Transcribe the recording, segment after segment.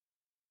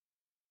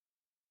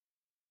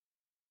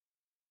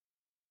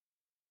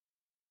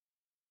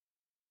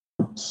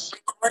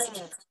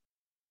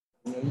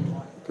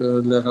¿Pero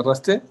le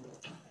agarraste?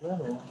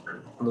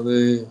 Lo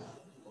de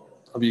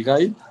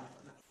Abigail.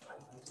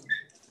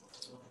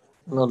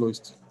 No lo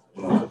viste.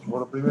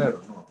 Bueno,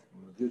 primero, no.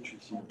 18 y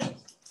 5.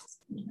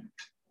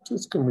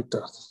 Es que muy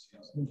tarde.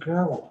 ¿Qué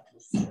hago?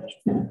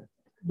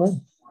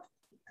 Bueno,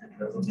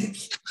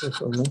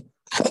 eso no.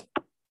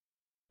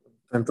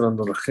 Está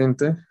entrando la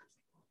gente.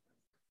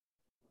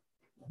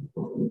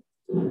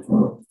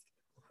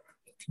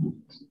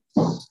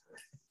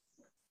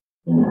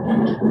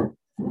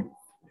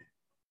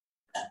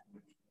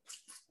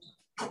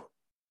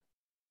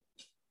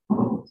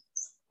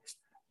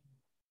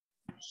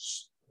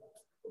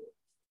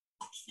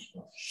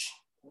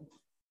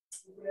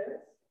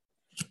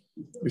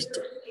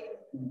 Listo.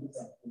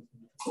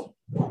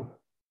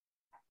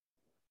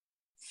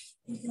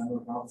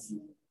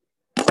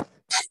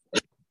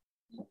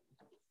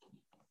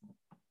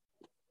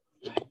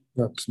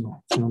 Ya, pues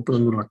no, si no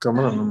prendo la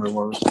cámara no me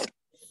voy a ver.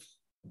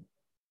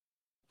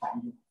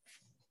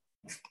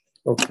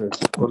 Ok,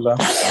 hola.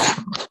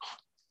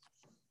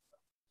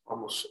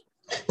 Vamos.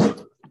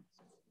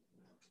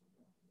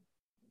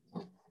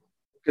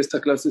 Que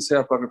esta clase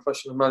sea para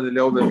Refash Lema de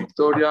Leo de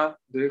Victoria,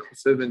 de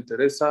José Ben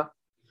Teresa,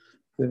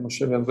 de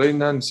Moshe Ben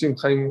Reina, Nisim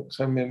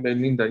Jaime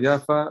Ben Linda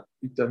Yafa,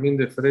 y también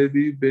de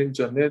Freddy Ben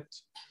Janet,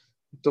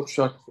 y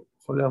Tokshat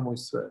Jolea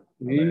Moisrael,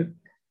 y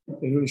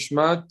el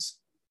Ishmat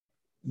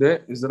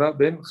de Ezra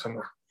Ben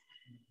Hana.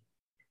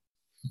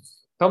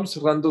 Estamos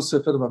cerrando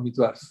Sefer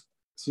Bamidbar,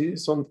 ¿sí?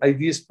 Hay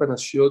 10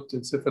 parashiot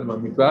en Sefer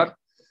Bamidbar,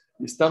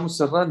 y estamos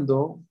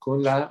cerrando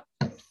con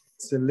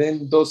se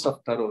leen dos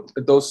haftarot,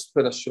 dos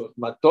parashot,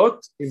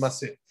 Matot y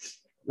Masé.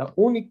 La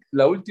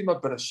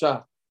última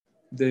parashá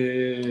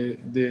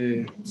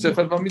de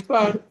Sefer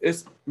Bamidbar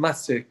es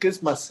Masé. ¿Qué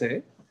es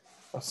Masé?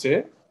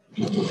 Masé.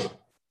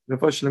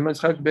 Refuah Shlema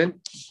Ishak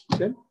Ben.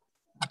 Un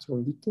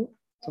segundito.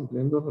 Están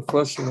pidiendo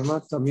Refuah Shlema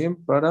también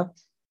para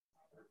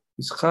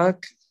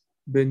Ishak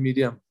Ben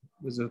Miriam.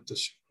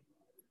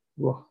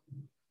 Wow.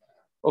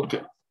 Ok.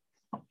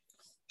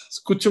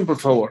 Escuchen, por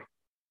favor.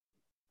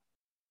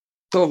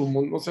 Todo el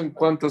mundo, no sé en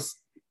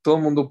cuántas, todo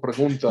el mundo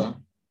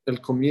pregunta el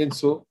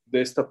comienzo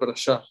de esta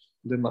parashá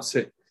de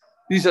Masé.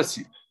 Dice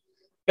así: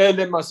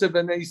 estos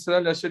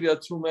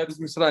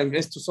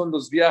son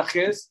los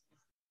viajes,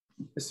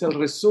 es el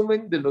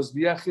resumen de los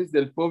viajes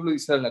del pueblo de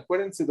Israel.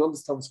 Acuérdense dónde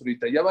estamos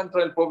ahorita. Ya va a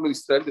entrar el pueblo de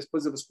Israel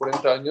después de los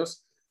 40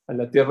 años a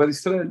la tierra de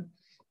Israel.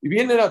 Y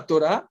viene la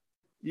Torah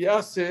y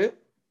hace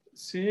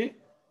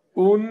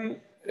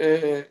un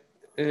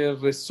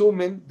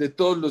resumen de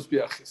todos los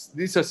viajes.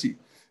 Dice así: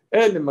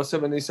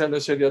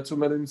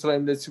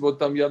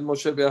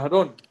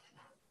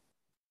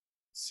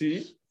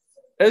 ¿sí?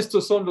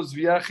 Estos son los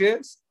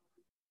viajes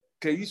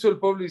que hizo el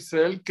pueblo de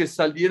Israel que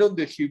salieron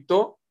de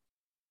Egipto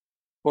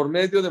por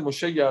medio de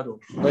Moshe y Aarón.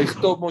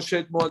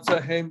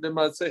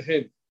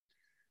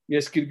 Y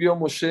escribió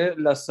Moshe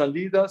las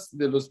salidas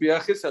de los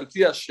viajes al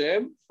Pi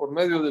Hashem, por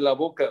medio de la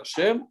boca de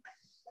Hashem.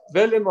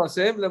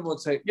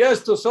 Y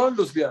estos son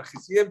los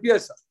viajes. Y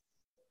empieza.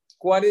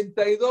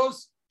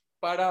 42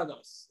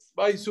 paradas.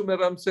 Baisume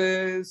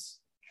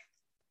Ramsés.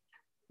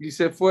 Y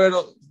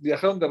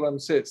viajaron de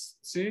Ramsés.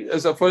 ¿Sí?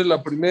 Esa fue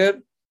la primera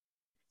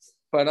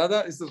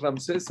parada. Este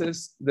Ramsés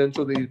es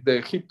dentro de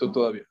Egipto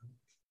todavía.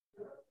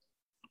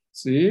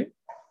 ¿Sí?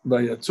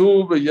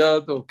 Vayatzu,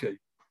 Vayat, ok.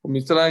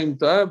 Mitzrayim,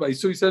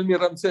 Vaysu, Isel, mi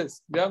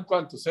Ramsés. Vean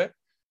cuántos, ¿eh?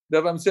 De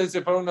Ramsés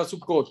se fueron a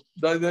Sukkot.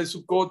 De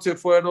Sukkot se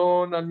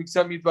fueron al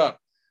Mixamidbar.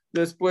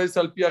 Después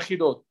al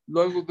Piajirot.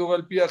 Luego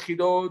al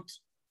Piajirot,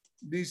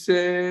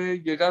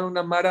 dice, llegaron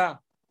a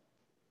Mará,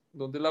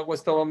 donde el agua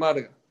estaba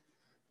amarga.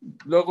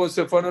 Luego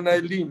se fueron a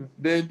Elim.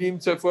 De Elim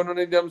se fueron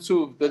a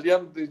Yamsuf. De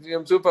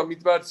Yamsuf a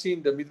Midbar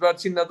Sin. De Midbar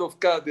Sin a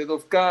Dovka. De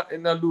Dovka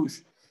en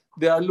Alush.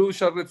 De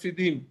Alush a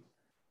Refidim.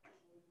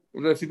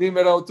 Refidim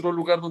era otro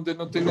lugar donde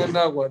no tenían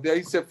agua. De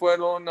ahí se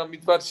fueron a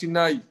Midbar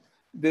Sinai.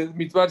 De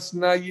Midbar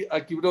Sinai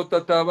a Kibrot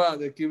Ataba.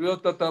 De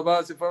Kibrot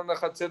Ataba se fueron a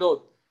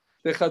Hatzerot.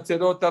 De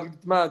Hatzerot a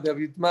Ritma. De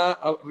Ritma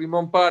a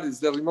Rimón Pares.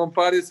 De Rimón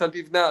Pares a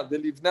Livna. De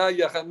Livna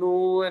y a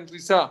Hanú en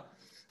Rizá.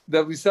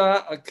 De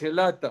Rizá a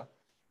Kelata.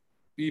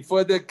 Y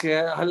fue de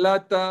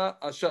Kehalata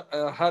a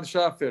Har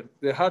Shafer.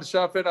 De Har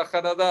Shafer a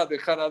Haradá. De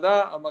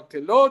Haradá a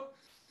Makelot.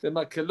 De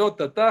Makelot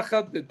a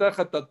Tajat, de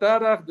Tajat a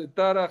Tarach, de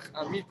Tarach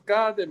a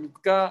Mitka, de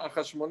Mitka a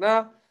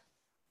Hashmoná,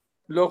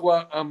 luego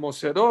a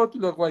Moserot,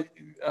 luego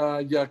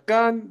a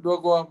Yacán,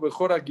 luego a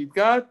Mejor a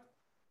Gilgat,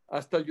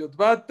 hasta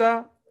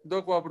Yotbata,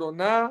 luego a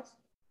Broná,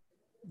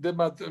 de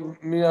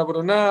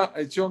Broná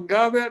a Echion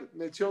Gaber,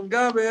 de Echion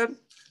Gaber,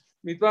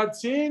 Mitbat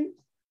Sin,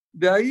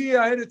 de ahí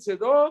a Eretz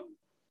Edom,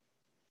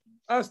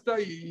 hasta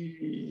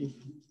ahí.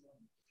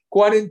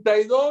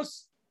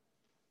 42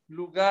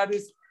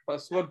 lugares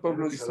pasó el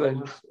pueblo de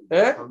Israel.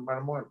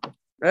 Mar Muerto.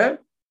 La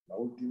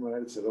última era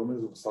el Sedom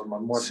es donde está el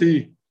Mar Muerto.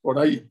 Sí, por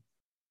ahí.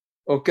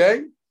 ¿Ok?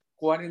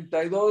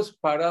 42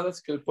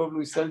 paradas que el pueblo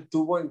de Israel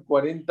tuvo en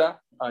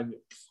 40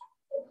 años.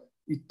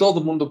 Y todo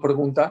el mundo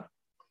pregunta,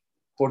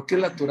 ¿por qué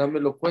la Torah me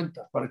lo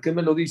cuenta? ¿Para qué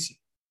me lo dice?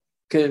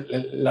 que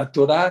la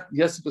Torá,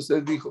 ya se los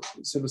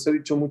he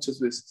dicho muchas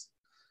veces,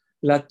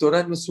 la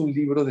Torá no es un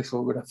libro de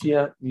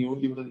geografía ni un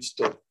libro de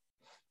historia.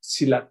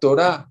 Si la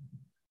Torá,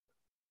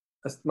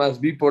 más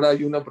vi por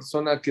ahí una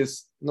persona que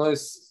no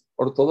es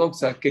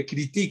ortodoxa, que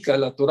critica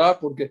la Torá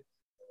porque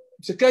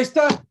dice que ahí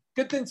está,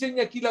 ¿qué te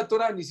enseña aquí la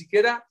Torá? Ni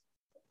siquiera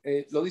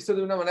lo dice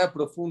de una manera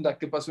profunda,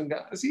 ¿qué pasó en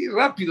Ghana? Así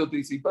rápido te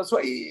dice, y pasó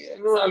ahí,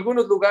 en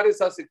algunos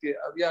lugares hace que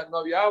no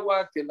había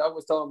agua, que el agua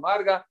estaba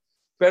amarga,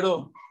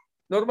 pero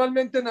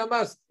normalmente nada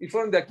más, y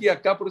fueron de aquí a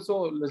acá, por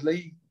eso les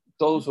leí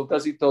todos o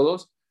casi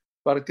todos,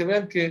 para que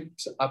vean que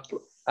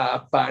pues,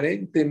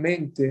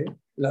 aparentemente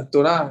la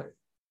Torá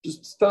pues,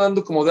 está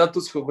dando como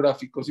datos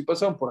geográficos, y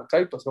pasaron por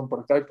acá, y pasaron por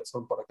acá, y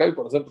pasaron por acá, y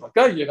pasaron por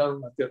acá, y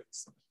llegaron a la tierra.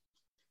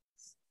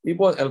 Y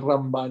bueno, el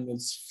Ramban, el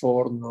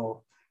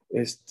Sforno,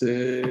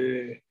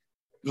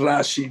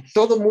 Rashi,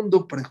 todo el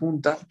mundo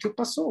pregunta, ¿qué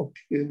pasó?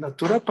 La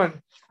Torah,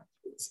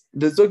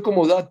 les doy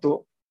como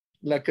dato,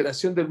 la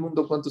creación del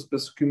mundo, ¿cuántos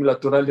pesukim la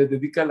Torah le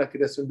dedica a la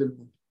creación del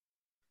mundo?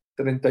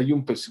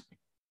 31 pesukim.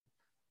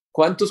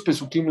 ¿Cuántos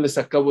pesukim les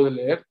acabo de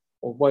leer?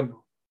 O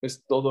bueno,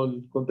 es todo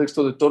el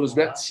contexto de todos los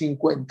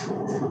versículos, 50.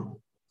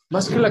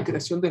 Más que la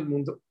creación del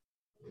mundo.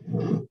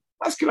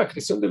 Más que la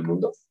creación del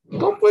mundo.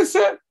 ¿Cómo puede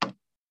ser?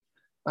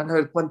 Van a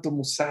ver cuánto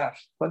musar,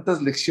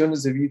 cuántas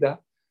lecciones de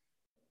vida.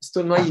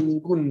 Esto no hay en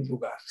ningún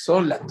lugar,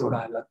 solo la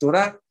Torah. La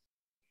Torah,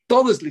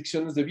 todo es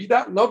lecciones de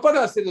vida, no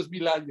para hace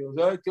 2000 años.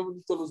 Ay, qué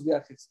bonitos los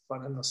viajes,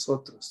 para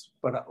nosotros,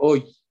 para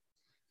hoy.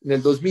 En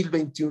el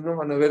 2021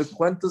 van a ver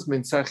cuántos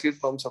mensajes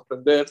vamos a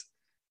aprender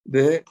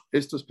de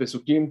estos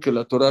pesukim que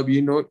la Torah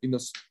vino y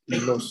nos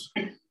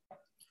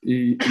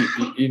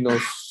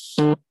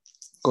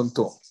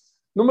contó.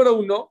 Número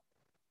 1,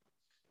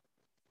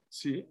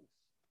 sí,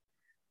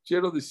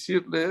 quiero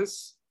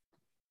decirles,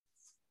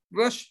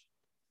 Rashi.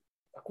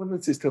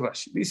 Acuérdense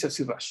Rashi, dice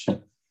así Rashi.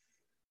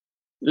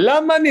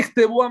 Lama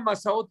nechtebu a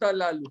Masaot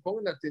alalu.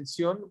 Pongan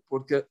atención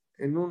porque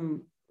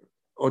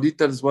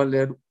ahorita les voy a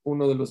leer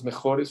uno de los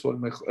mejores, o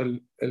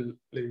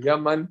le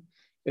llaman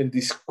el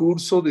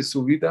discurso de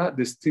su vida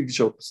de Steve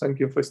Jobs. ¿Saben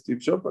quién fue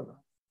Steve Jobs?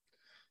 Bueno,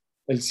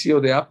 el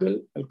CEO de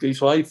Apple, el que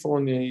hizo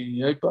iPhone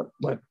y iPad.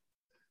 Bueno,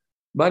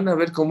 van a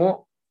ver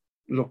cómo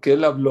lo que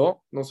él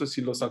habló, no sé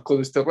si lo sacó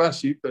de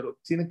Rashi, pero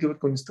tiene que ver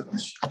con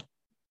Rashi.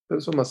 Pero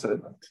eso más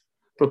adelante.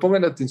 Pero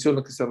pongan atención a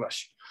lo que dice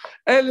Rashi.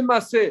 El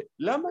Masé,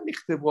 la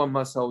manichtebo a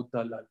Masaot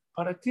alal.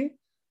 ¿Para qué?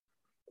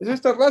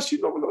 Es Rashi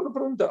lo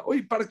pregunta.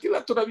 Oye, ¿para qué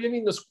la Torah viene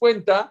y nos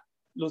cuenta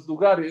los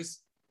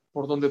lugares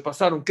por donde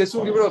pasaron? ¿Que es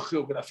un libro de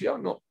geografía o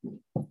no?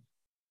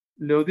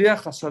 Leodía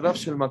Hasadav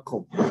Shel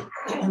Makom.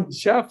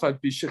 Shaf al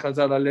Pishe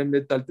Hazar Alem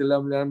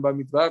Letaltelam Lean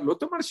Bamidbar. Lo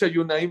tomar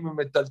Shayunaim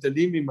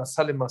Metaltelim y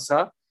Masale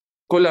Masá.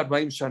 Kol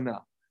Arbaim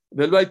Shana.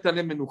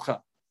 Velvaitalem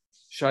Menuja.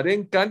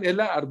 Sharen Kan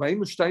Ela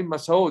Arbaim Shtaim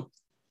Masaot.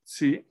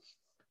 Sí.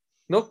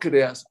 No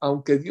creas,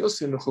 aunque Dios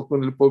se enojó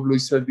con el pueblo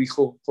Israel,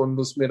 dijo con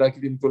los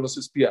Meraglim, con los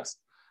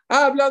espías,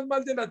 hablan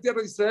mal de la tierra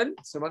de Israel,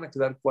 se van a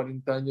quedar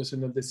 40 años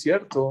en el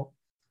desierto.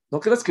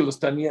 No creas que los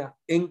tenía.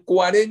 En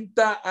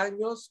 40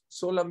 años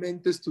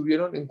solamente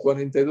estuvieron en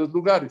 42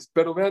 lugares,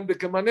 pero vean de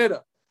qué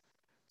manera.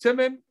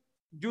 Shemen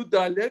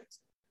Yudalet,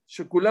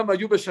 Shekulam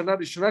Ayub Shanar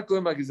Rishonah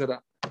Kohem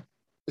Agizara.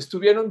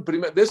 Estuvieron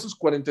de esos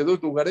 42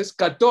 lugares,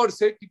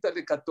 14,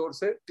 quítale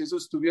 14, que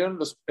esos estuvieron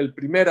el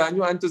primer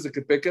año antes de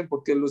que pequen,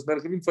 porque los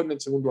Mergelim fueron en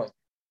el segundo año,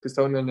 que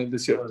estaban en el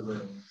desierto.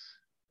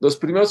 Los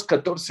primeros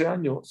 14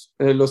 años,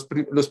 los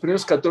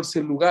primeros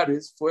 14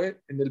 lugares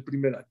fue en el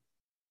primer año.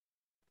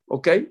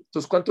 ¿Ok?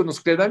 Entonces, ¿cuántos nos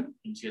quedan?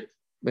 27.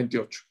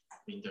 28.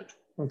 28.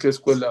 ¿En qué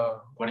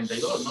escuela?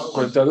 42, ¿no?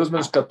 42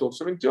 menos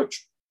 14, 28.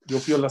 Yo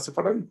fui a la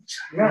Sefaradí.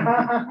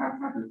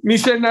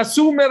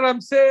 Mishenasume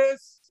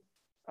Ramsés.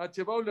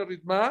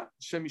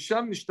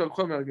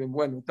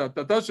 Bueno,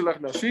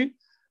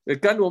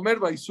 וכאן הוא אומר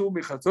ויסעו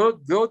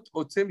מחצות ועוד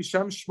הוצא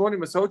משם 8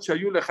 מסעות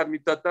שהיו לאחר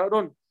מיתת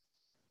אהרון.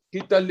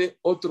 Quítale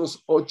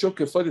otros 8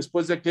 que fue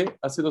después de que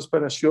hace 2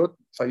 parashiot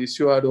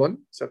falleció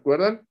Aarón, ¿se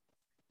acuerdan?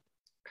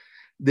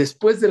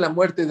 Después de la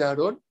muerte de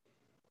Aarón,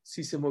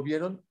 sí se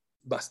movieron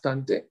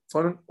bastante,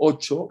 fueron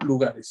 8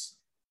 lugares.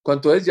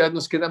 ¿Cuánto es? Ya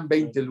nos quedan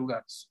 20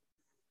 lugares.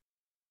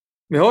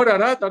 Mejor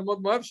hará Talmud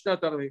Moab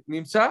Shnat Arbe.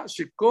 Nimsa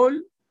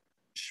Shekol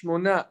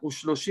Shmona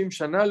Ushloshim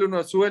Shana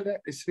Luna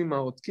Suela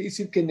Esrimaot. Quiere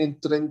decir que en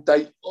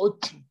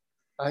 38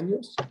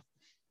 años,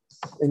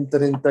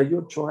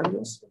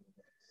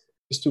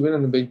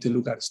 estuvieron en 20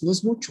 lugares. No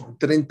es mucho, en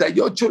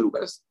 38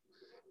 lugares.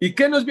 ¿Y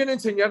qué nos viene a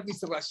enseñar?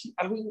 Dice Rashi,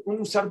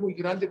 un usar muy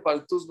grande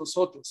para todos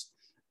nosotros.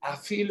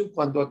 Afilo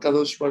cuando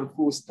Akadosh Baruj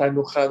Hu está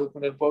enojado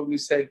con el pueblo de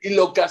Israel y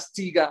lo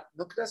castiga.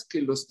 No creas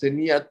que los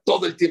tenía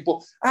todo el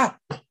tiempo.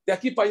 De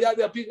aquí para allá,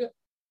 de aquí.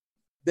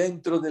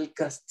 Dentro del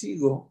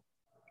castigo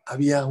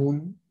había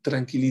una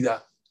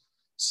tranquilidad.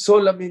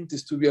 Solamente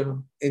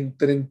estuvieron en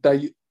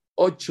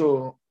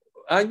 38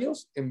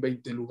 años en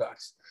 20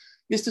 lugares.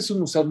 Y este es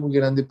un usar muy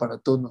grande para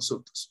todos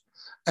nosotros.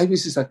 Hay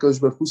veces a Akadosh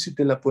Baruj Hu si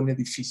te la pone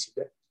difícil.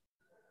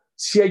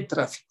 Si hay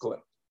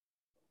tráfico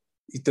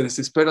y te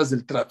desesperas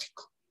del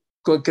tráfico.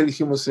 ¿Qué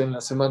dijimos en la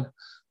semana?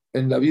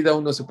 En la vida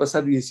uno se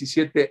pasa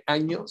 17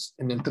 años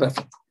en el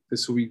tráfico de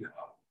su vida.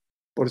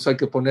 Por eso hay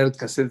que poner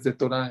cassettes de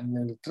Torah en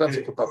el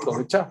tráfico para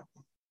aprovechar.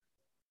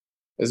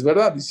 Es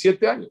verdad,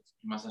 17 años.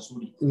 Más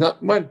azul. No,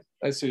 bueno,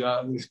 eso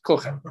ya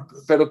cojan.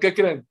 Pero ¿qué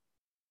creen?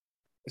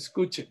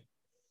 Escuchen.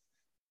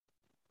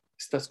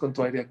 Estás con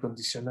tu aire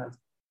acondicionado.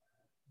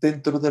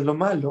 Dentro de lo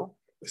malo,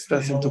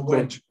 estás en tu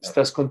coche,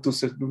 estás con tu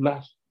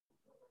celular.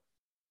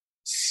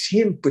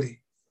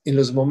 Siempre en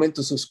los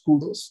momentos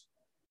oscuros,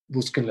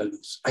 busquen la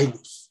luz. Hay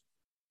luz.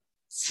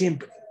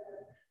 Siempre.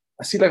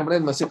 Así la Gemara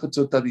en Masechet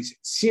Sotah dice,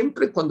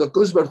 siempre cuando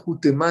Akadosh Baruj Hu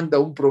te manda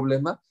un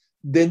problema,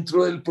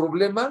 dentro del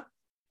problema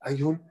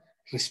hay un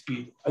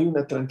respiro, hay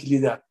una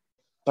tranquilidad,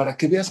 para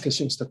que veas que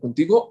Hashem está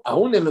contigo,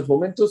 aún en los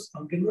momentos...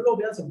 Aunque no lo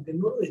veas, aunque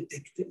no lo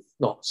detectes.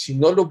 No, si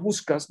no lo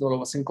buscas, no lo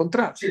vas a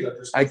encontrar. Sí,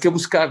 hay que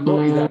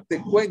buscarlo y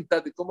darte cuenta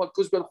de cómo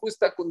Akadosh Baruj Hu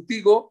está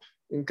contigo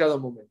en cada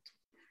momento.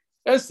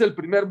 Es el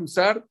primer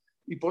musar,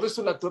 y por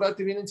eso la Torah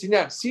te viene a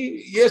enseñar.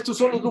 Sí, y estos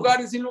son los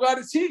lugares y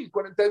lugares. Sí,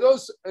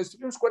 42,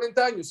 estuvimos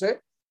 40 años,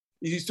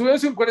 Y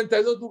estuvimos en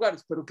 42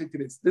 lugares, pero ¿qué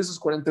crees? De esos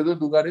 42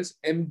 lugares,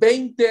 en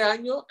 20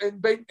 años,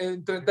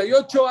 en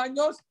 38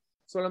 años,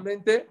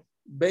 solamente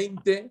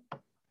 20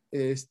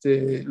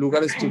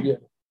 lugares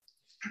tuvieron.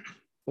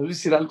 Voy a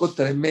decir algo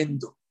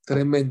tremendo,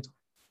 tremendo.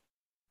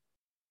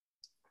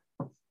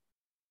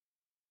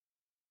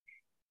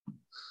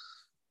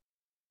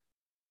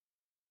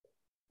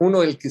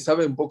 Uno, el que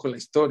sabe un poco la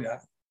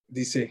historia,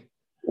 dice,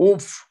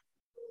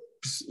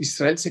 pues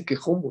Israel se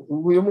quejó,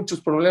 hubo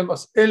muchos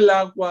problemas, el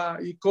agua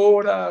y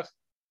Korah.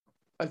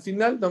 Al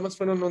final, nada más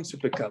fueron 11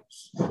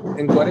 pecados.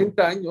 En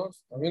 40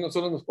 años, también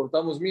nosotros nos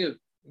portamos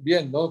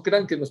bien, no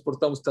crean que nos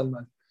portamos tan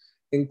mal.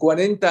 En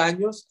 40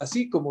 años,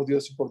 así como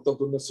Dios se portó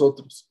con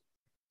nosotros,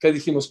 que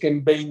dijimos que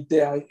en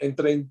 20 años,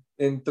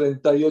 en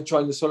 38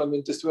 años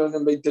solamente estuvieron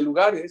en 20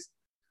 lugares,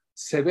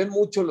 se ven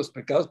mucho los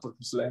pecados porque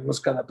pues, leemos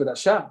cada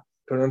perashá,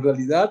 pero en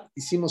realidad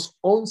hicimos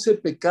 11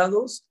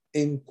 pecados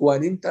en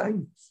 40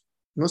 años.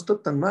 No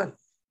está tan mal.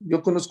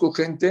 Yo conozco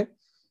gente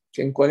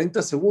que en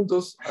 40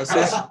 segundos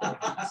haces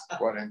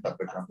 40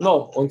 pecados.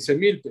 No,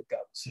 11,000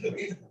 pecados.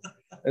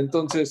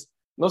 Entonces,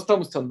 no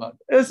estamos tan mal.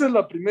 Esa es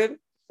la primera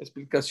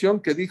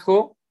explicación que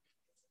dijo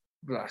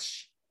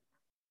Rashi.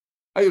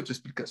 Hay otra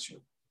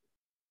explicación.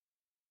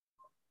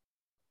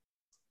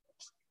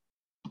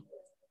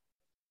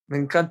 Me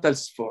encanta el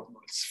Sforno.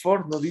 El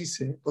Sforno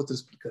dice otra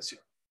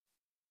explicación.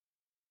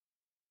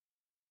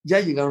 Ya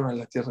llegaron a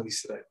la tierra de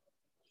Israel.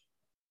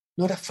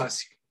 No era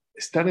fácil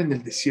estar en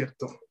el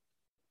desierto.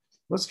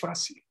 No es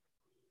fácil.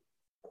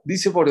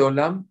 Dice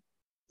Boreolam,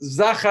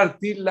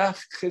 Zaharti lach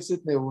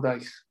chesed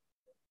neuraich.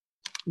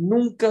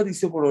 Nunca,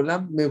 dice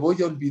Boreolam, me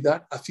voy a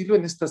olvidar, afilo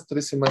en estas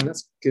 3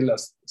 semanas, que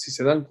si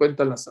se dan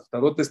cuenta, las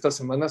haftarot de esta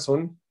semana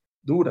son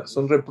duras,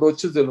 son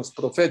reproches de los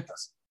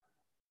profetas.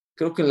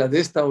 Creo que en la de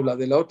esta o la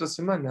de la otra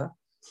semana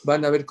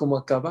van a ver cómo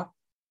acaba.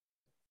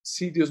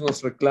 Sí, Dios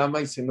nos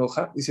reclama y se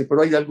enoja. Dice,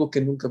 pero hay algo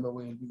que nunca me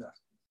voy a olvidar.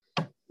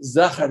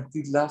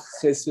 Zaharti lach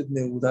chesed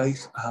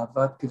neuraich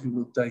ahavat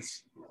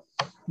kevilutaich.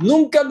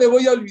 Nunca me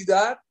voy a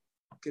olvidar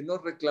que no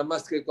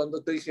reclamaste, que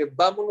cuando te dije,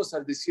 vámonos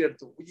al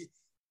desierto. Oye,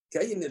 ¿qué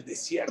hay en el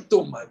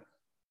desierto, man?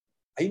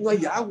 Ahí no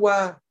hay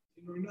agua.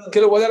 ¿Qué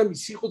le voy a dar a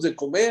mis hijos de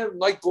comer?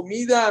 No hay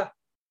comida.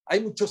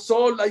 Hay mucho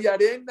sol, hay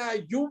arena,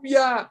 hay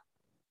lluvia.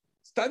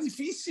 Está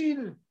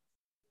difícil.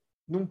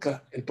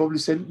 Nunca, el pueblo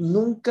Israel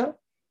nunca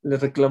le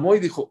reclamó y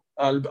dijo,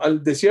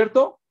 al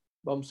desierto,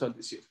 vamos al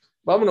desierto.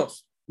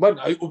 Vámonos.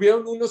 Bueno,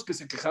 hubieron unos que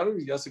se quejaron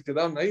y ya se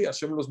quedaron ahí.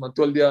 Hashem los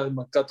mató el día de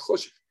Makat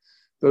Hoshech.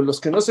 Pero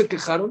los que no se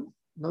quejaron,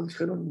 no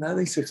dijeron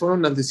nada y se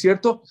fueron al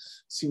desierto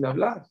sin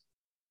hablar.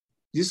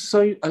 Y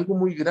eso es algo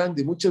muy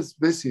grande. Muchas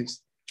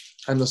veces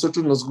a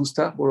nosotros nos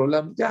gusta,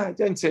 Borolam, ya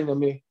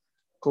enséñame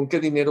con qué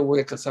dinero voy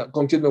a casar,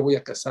 con quién me voy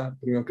a casar,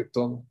 primero que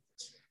todo,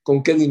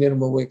 con qué dinero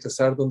me voy a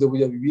casar, dónde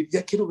voy a vivir.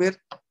 Ya quiero ver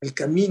el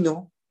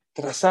camino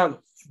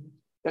trazado.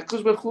 A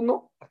Akadosh Baruj Hu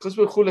no, a Akadosh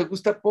Baruj Hu le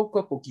gusta poco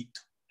a poquito.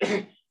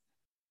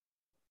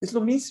 Es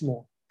lo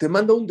mismo. Te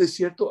manda un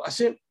desierto,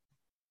 Hashem.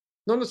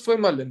 No nos fue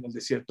mal en el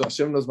desierto.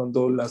 Hashem nos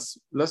mandó las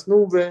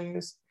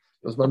nubes,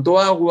 nos mandó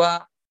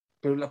agua,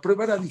 pero la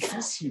prueba era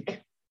difícil.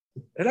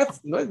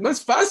 No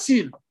es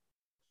fácil.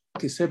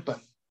 Que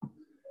sepan,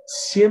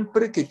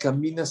 siempre que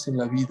caminas en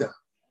la vida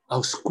a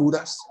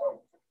oscuras,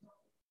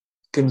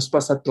 que nos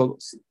pasa a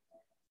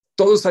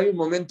todos hay un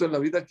momento en la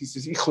vida que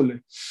dices,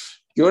 híjole,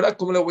 ¿y ahora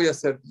cómo lo voy a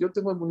hacer? Yo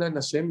tengo emuná en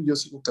Hashem y yo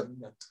sigo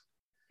caminando.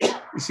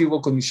 Y sigo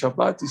con mi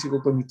Shabbat, y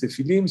sigo con mi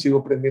Tefilim,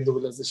 sigo prendiendo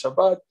velas de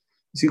Shabbat,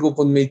 sigo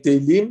con mi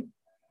Teilim.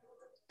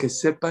 Que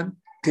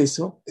sepan que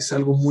eso es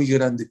algo muy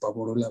grande para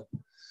Borolam.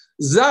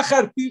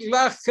 Zahar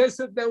Tirlach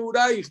Chesed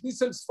Neuraich,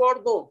 dice el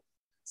Sforno.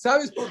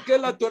 ¿Sabes por qué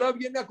la Torah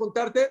viene a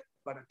contarte?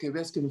 Para que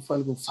veas que no fue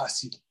algo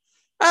fácil.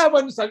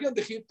 Bueno, salieron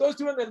de Egipto, todos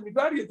estuvieron en el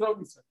Midbar y entraron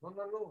a Israel.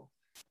 No.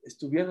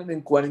 Estuvieron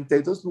en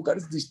 42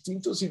 lugares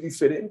distintos y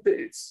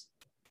diferentes.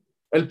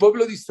 El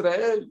pueblo de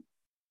Israel,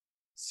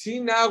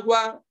 sin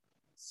agua,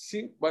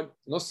 Sí, bueno,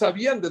 no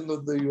sabían de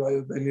dónde iba a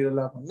venir el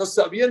agua, no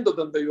sabían de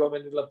dónde iba a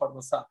venir la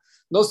parnasá,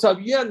 no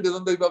sabían de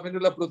dónde iba a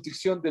venir la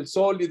protección del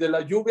sol y de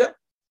la lluvia,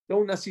 y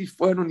aún así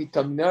fueron y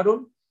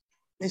caminaron.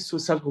 Eso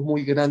es algo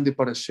muy grande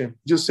para Hashem.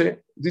 Yo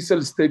sé, dice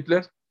el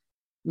Stapler,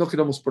 no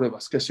queremos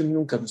pruebas, que Hashem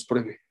nunca nos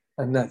pruebe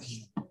a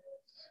nadie.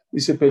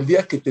 Dice, pero el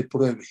día que te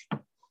pruebe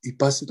y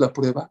pases la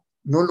prueba,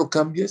 no lo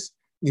cambies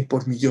ni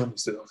por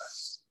millones de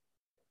dólares.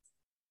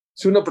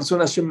 Si una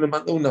persona Hashem le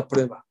manda una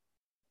prueba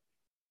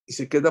y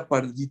se queda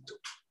paradito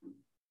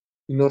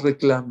y no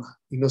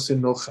reclama y no se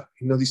enoja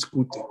y no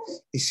discute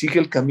y sigue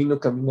el camino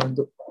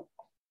caminando,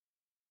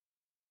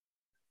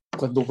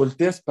 cuando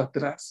volteas para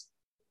atrás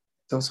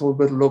te vas a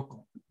volver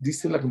loco.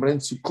 Dice la Gemara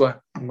en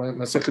Sukkot,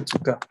 Masejet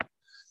Sukkot,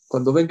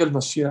 cuando venga el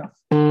Mashiach,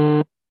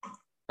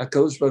 a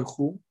Kadosh Baruj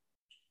Hu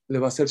le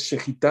va a hacer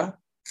Shejitá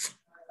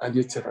al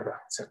Yetzer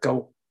Hara. Se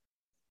acabó.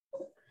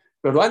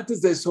 Pero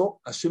antes de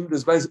eso, Hashem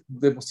les va a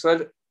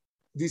demostrar,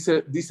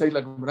 dice ahí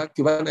la Gemara,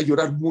 que van a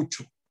llorar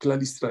mucho,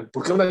 Klal Israel.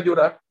 ¿Por qué van a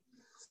llorar?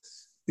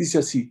 Dice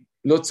así,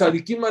 los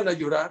tzadikim van a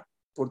llorar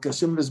porque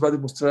Hashem les va a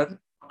demostrar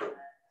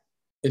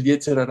el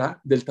Yetzer Hara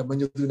del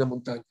tamaño de una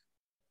montaña.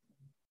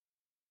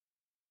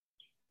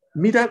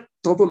 Mira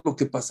todo lo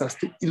que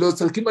pasaste. Y los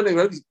tzadikim van a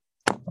llorar.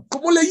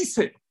 ¿Cómo le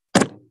hice?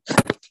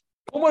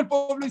 ¿Cómo el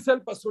pueblo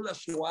Israel pasó la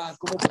Shoah?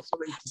 ¿Cómo pasó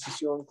la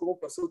Inquisición? ¿Cómo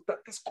pasó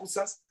tantas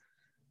cosas?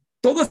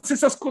 Todas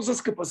esas cosas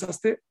que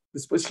pasaste,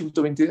 después de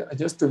 120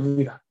 años,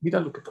 mira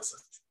lo que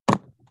pasaste.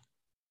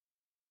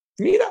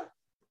 Mira.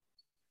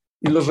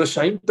 Y los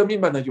Reshaim también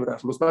van a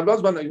llorar. Los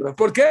malvados van a llorar.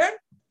 ¿Por qué?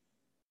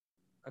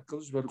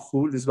 Akadosh Baruj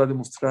Hu les va a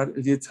demostrar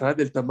el Yetzer Hara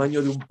del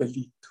tamaño de un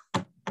pelito.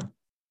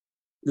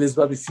 Les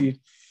va a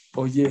decir,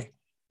 oye,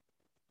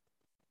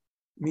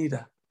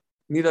 mira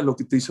lo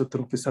que te hizo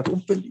tropezar.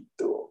 Un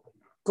pelito.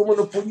 ¿Cómo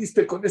no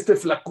pudiste con este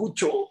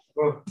flacucho?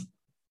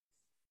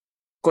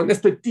 Con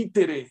este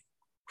títere.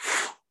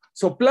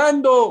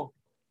 Soplando.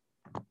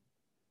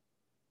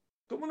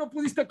 ¿Cómo no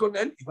pudiste con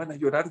él? Y van a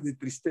llorar de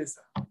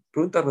tristeza.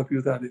 Pregunta a las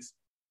viudades.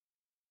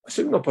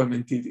 Hashem no puede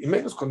mentir, y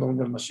menos cuando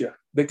venga el Mashiach.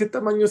 ¿De qué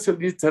tamaño es el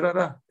Yetzer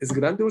Hara? ¿Es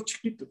grande o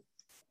chiquito?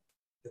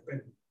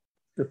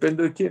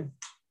 Depende de quién.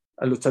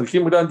 A los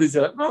tzadikim grandes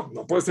ya,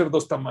 no puede ser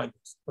dos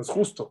tamaños. No es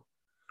justo.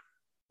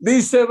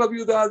 Dice las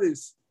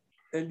viudades,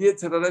 el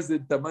Yetzer Hara es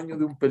del tamaño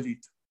de un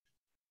pelito.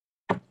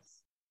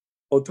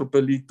 Otro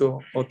pelito,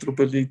 otro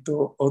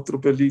pelito,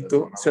 otro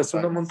pelito, se hace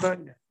una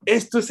montaña.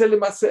 Esto es el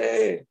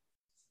Emasé.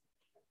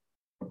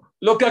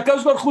 Lo que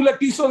Akadosh Baruj Hu le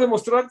quiso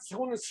demostrar,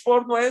 según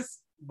Sforno,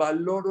 es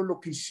valoro lo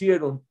que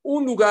hicieron.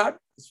 Un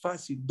lugar es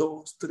fácil,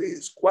 2,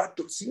 3,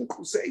 4,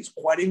 5, 6,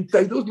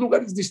 42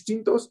 lugares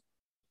distintos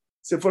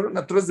se fueron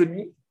atrás de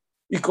mí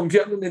y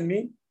confiaron en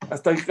mí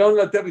hasta que llegaron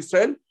a la tierra de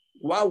Israel.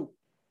 ¡Wow!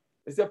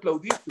 Es de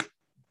aplaudirte.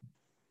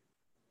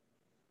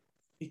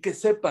 Y que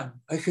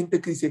sepan, hay gente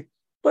que dice,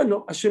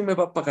 bueno, Hashem me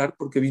va a pagar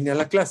porque vine a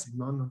la clase.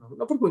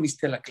 No porque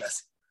viniste a la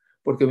clase.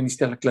 Porque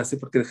viniste a la clase,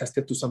 porque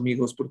dejaste a tus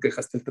amigos, porque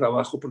dejaste el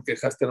trabajo, porque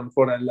dejaste a lo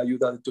mejor la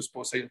ayuda de tu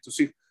esposa y de tus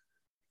hijos.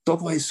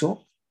 Todo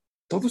eso,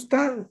 todo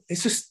está,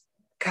 eso es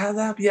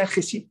cada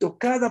viajecito,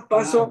 cada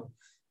paso,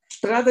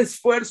 cada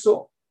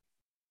esfuerzo.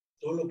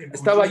 Todo lo que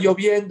estaba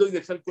lloviendo y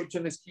dejé el coche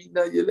en la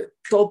esquina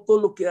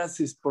todo lo que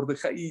haces por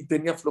dejar y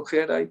tenía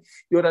flojera y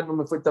ahora no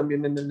me fue tan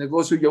bien en el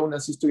negocio y aún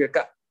así estoy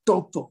acá,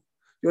 todo.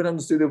 Y ahora no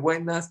estoy de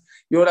buenas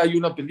y ahora hay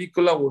una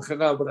película o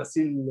juega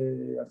Brasil,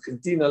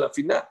 Argentina a la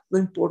final, no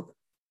importa.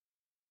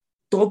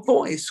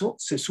 Todo eso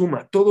se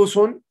suma,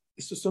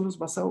 estos son los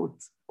basaot.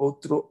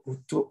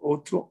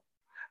 Otro.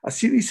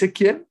 Así dice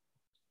 ¿quién?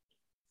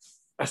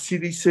 Así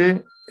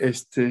dice el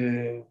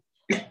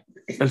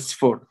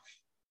Sfor.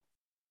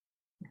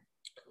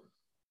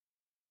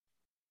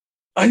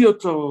 Hay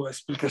otra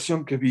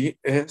explicación que vi,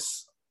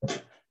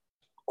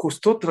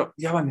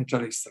 ya van a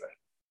entrar a Israel.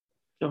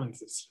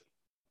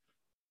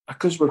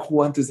 Akadosh Baruj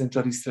Hu antes de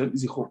entrar a Israel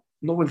les dijo,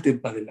 no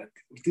volteen para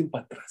adelante, volteen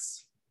para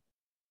atrás.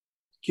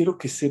 Quiero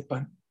que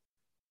sepan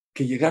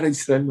que llegar a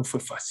Israel no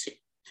fue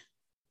fácil.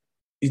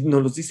 Y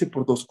nos los dice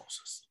por dos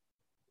cosas.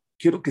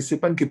 Quiero que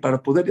sepan que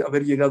para poder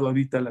haber llegado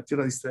ahorita a la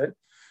tierra de Israel,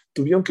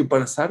 tuvieron que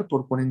pasar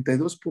por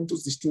 42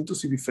 puntos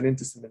distintos y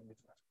diferentes en el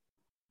Midbar.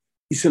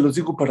 Y se los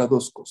digo para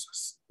dos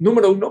cosas.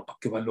 Número uno, para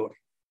que valoren.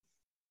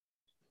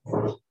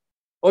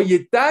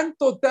 Oye,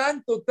 tanto,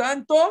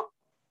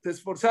 ¿te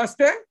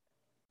esforzaste?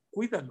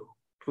 Cuídalo,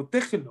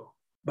 protégelo,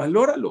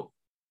 valóralo.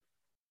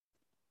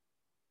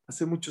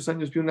 Hace muchos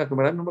años vi una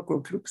cámara, no me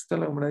acuerdo, creo que está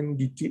la cámara en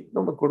Giti,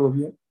 no me acuerdo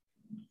bien,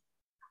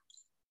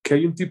 que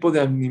hay un tipo de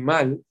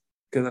animal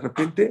que de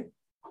repente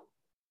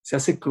se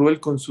hace cruel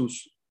con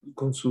sus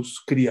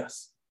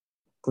crías,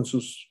 con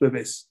sus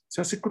bebés.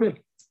 Se hace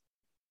cruel.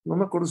 No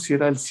me acuerdo si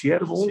era el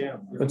ciervo.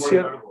 El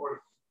ciervo.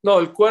 No,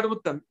 el cuervo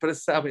también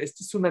sabe.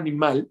 Este es un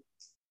animal,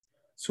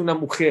 es una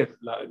mujer,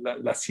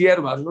 la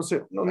cierva, no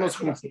sé.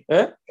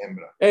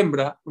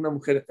 Hembra,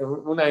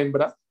 una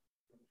hembra,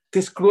 que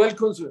es cruel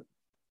con su...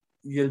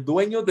 Y el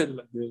dueño de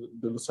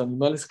los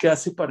animales, ¿qué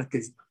hace para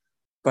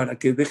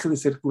que deje de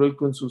ser cruel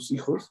con sus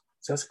hijos?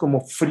 Se hace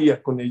como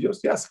fría con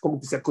ellos, ya hace como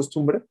que se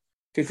acostumbra.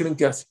 ¿Qué creen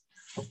que hace?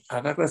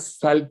 agarras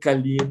sal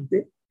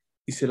caliente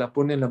y se la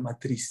pone en la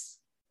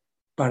matriz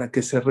para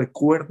que se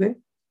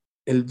recuerde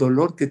el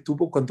dolor que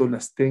tuvo cuando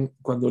las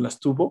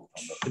tuvo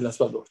y las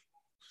valore.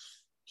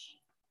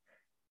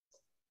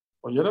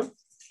 ¿Oyeron?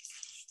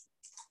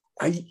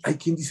 Hay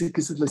quien dice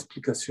que esa es la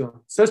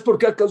explicación. ¿Sabes por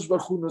qué Akadosh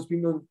Baruj Hu nos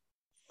vino?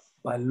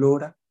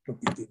 Valora lo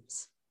que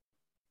tienes.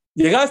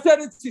 ¿Llegaste a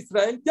Eretz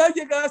Israel? ¿Ya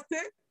llegaste?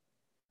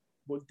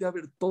 Voltea a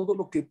ver todo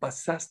lo que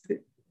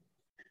pasaste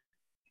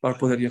para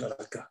poder llegar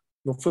acá.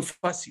 No fue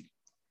fácil.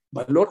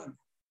 Valóralo.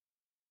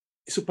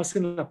 Eso pasa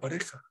en la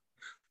pareja.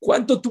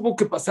 ¿Cuánto tuvo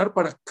que pasar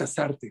para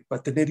casarte,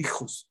 para tener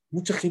hijos?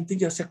 Mucha gente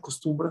ya se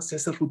acostumbra, se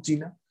hace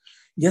rutina,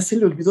 ya se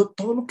le olvidó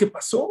todo lo que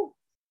pasó.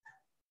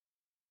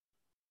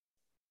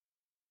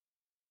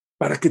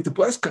 Para que te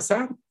puedas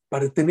casar,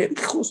 para tener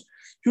hijos.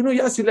 Y uno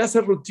ya se le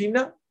hace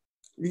rutina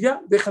y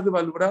ya deja de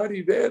valorar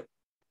y ver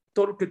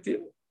todo lo que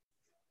tiene.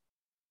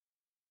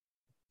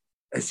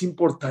 Es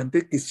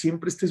importante que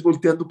siempre estés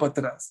volteando para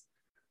atrás,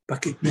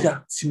 para que,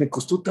 mira, si me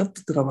costó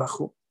tanto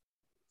trabajo,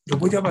 lo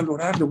voy a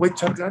valorar, le voy a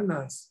echar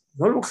ganas.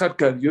 No lo voy a dejar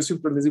caer. Yo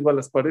siempre les digo a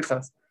las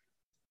parejas,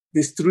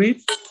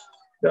 destruir,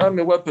 ya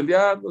me voy a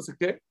pelear, no sé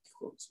qué.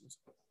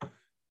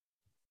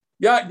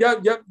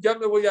 Ya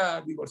me voy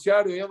a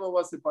divorciar o ya me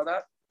voy a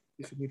separar.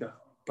 Dije, mira,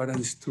 para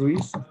destruir,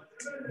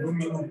 En un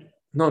minuto.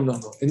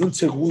 no, en un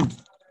segundo,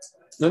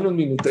 no en un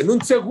minuto, en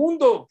un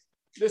segundo.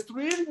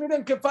 Destruir,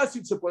 miren qué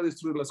fácil se puede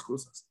destruir las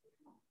cosas.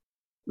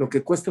 Lo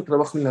que cuesta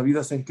trabajo en la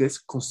vida, ¿saben qué es?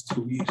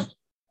 Construir.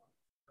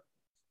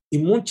 Y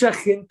mucha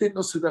gente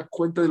no se da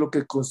cuenta de lo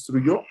que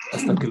construyó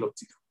hasta que lo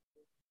tiró.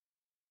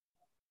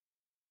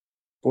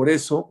 Por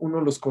eso, uno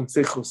de los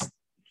consejos,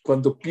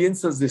 cuando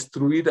piensas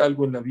destruir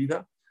algo en la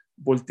vida,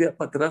 voltea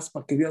para atrás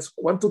para que veas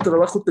cuánto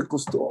trabajo te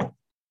costó.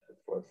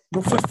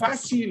 No fue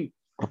fácil.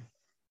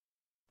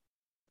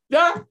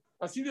 Ya,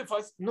 así de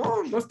fácil.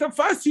 No es tan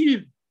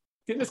fácil.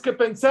 Tienes que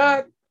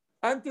pensar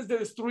antes de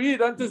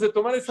destruir, antes de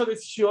tomar esa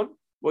decisión,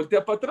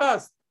 voltea para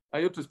atrás.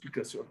 Hay otra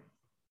explicación.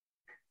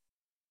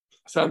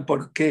 ¿Saben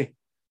por qué?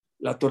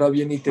 La Torah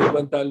viene y te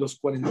cuenta los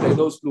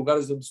 42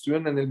 lugares donde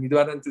estuvieron en el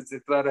Midbar antes de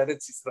entrar a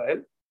Eretz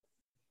Israel.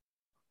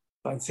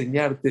 Para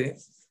enseñarte,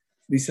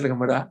 dice la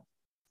Gemara,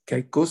 que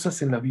hay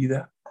cosas en la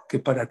vida que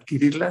para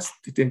adquirirlas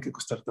te tienen que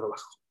costar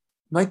trabajo.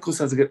 No hay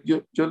cosas.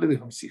 Yo le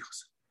digo a mis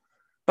hijos,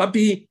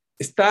 papi,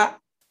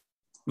 está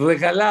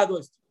regalado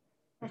esto.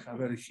 A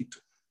ver, hijito,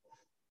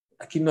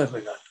 aquí no hay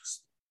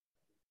regalos.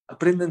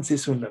 Apréndanse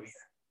eso en la vida.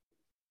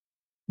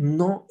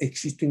 No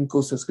existen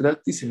cosas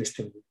gratis en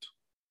este mundo.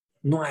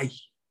 No hay.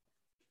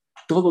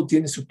 Todo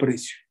tiene su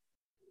precio.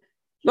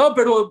 No,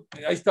 pero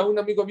ahí está, un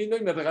amigo vino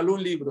y me regaló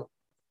un libro.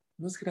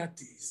 No es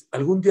gratis.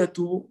 Algún día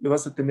tú le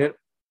vas a tener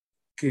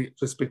que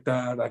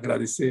respetar,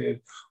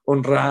 agradecer,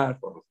 honrar,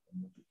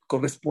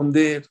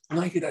 corresponder.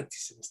 No hay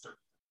gratis en esta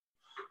vida.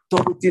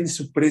 Todo tiene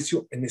su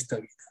precio en esta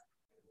vida.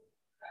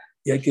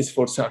 Y hay que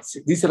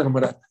esforzarse. Dice la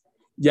camarada,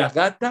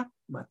 Yagata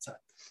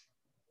Matzata.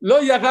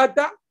 Lo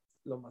Yagata,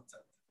 lo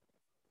Matzata.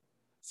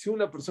 Si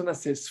una persona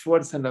se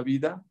esfuerza en la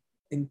vida,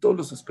 en todos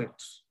los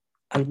aspectos,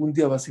 algún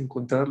día vas a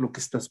encontrar lo que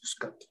estás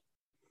buscando.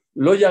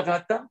 Lo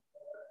Yagata,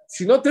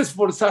 si no te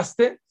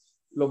esforzaste,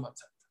 lo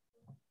Matzata.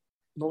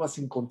 No vas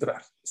a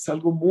encontrar. Es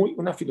algo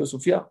una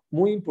filosofía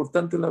muy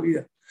importante en la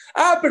vida.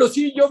 Pero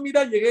sí, yo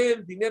mira, llegué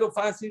el dinero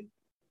fácil.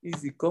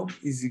 Easy come,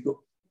 easy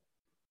go.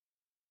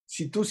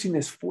 Si tú sin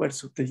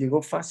esfuerzo te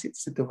llegó fácil,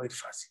 se te va a ir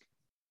fácil.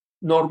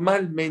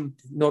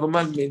 Normalmente,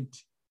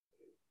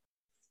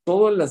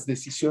 todas las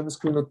decisiones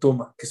que uno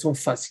toma, que son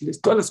fáciles,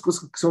 todas las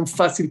cosas que son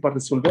fáciles para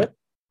resolver,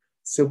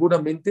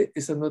 seguramente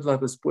esa no es la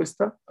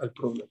respuesta al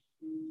problema.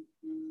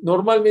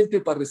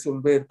 Normalmente para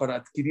resolver, para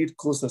adquirir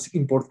cosas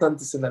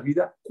importantes en la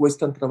vida,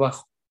 cuestan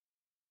trabajo.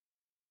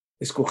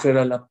 Escoger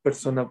a la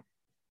persona,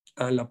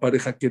 a la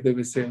pareja que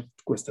debe ser,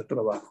 cuesta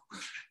trabajo.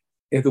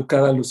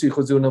 Educar a los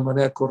hijos de una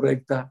manera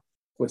correcta,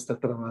 cuesta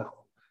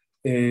trabajo.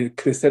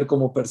 Crecer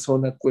como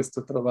persona,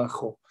 cuesta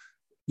trabajo.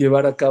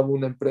 Llevar a cabo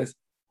una empresa,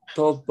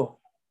 todo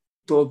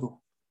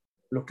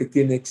lo que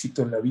tiene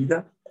éxito en la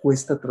vida,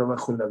 cuesta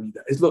trabajo en la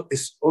vida.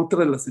 Es otra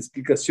de las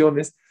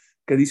explicaciones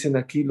que dicen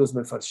aquí los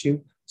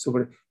mefarshim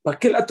sobre ¿para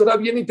qué la Torah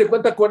viene y te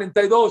cuenta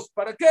 42?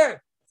 ¿Para qué?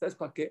 ¿Sabes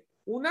para qué?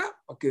 Una,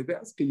 para que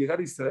veas que llegar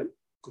a Israel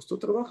costó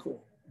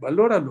trabajo.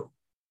 Valóralo,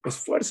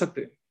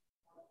 esfuérzate.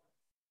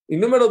 Y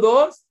número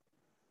 2,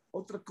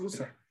 otra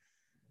cosa,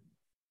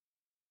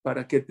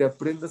 para que te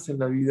aprendas en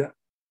la vida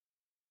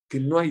que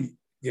no hay,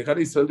 llegar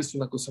a Israel es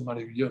una cosa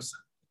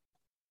maravillosa.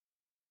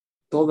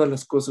 Todas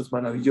las cosas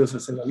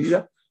maravillosas en la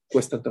vida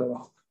cuestan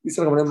trabajo.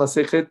 Dice la Gemara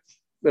Masejet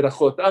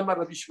Berajot, Amar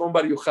Rabbi Shimon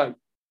Bar Yochai.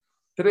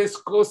 3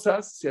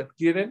 cosas se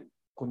adquieren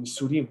con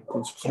isurim,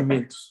 con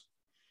sufrimientos.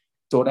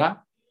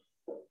 Torah,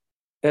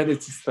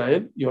 Eretz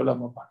Israel y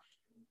Olam Haba.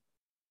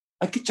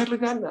 Hay que echarle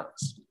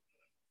ganas.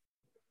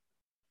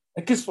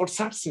 Hay que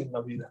esforzarse en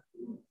la vida.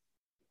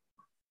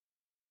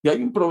 Y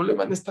hay un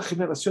problema en esta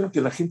generación que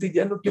la gente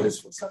ya no quiere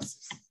esforzarse.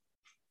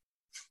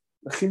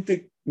 La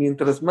gente,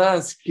 mientras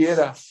más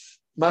quiera,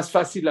 más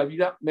fácil la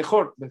vida,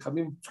 mejor.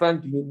 Benjamin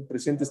Franklin,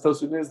 presidente de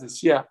Estados Unidos,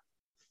 decía,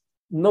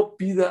 No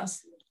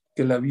pidas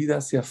que la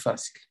vida sea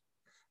fácil.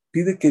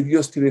 Pide que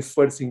Dios te dé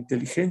fuerza e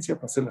inteligencia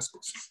para hacer las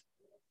cosas.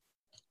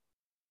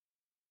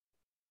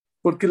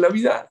 Porque la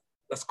vida,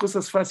 las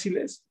cosas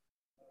fáciles,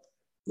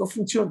 no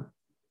funcionan.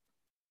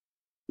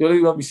 Yo le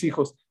digo a mis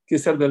hijos,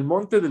 ¿quieres ser del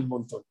monte del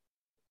montón?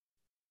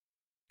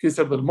 ¿Quieres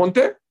ser del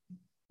monte?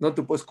 No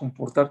te puedes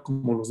comportar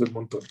como los del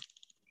montón.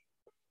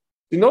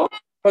 Si no,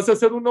 vas a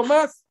ser uno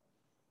más.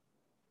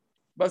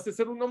 ¿Vas a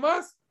ser uno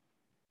más?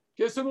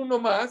 ¿Quieres ser uno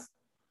más?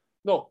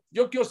 No,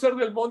 yo quiero ser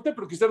del monte,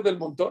 pero quiero ser del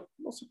montón.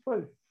 No se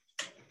puede.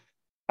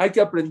 Hay que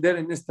aprender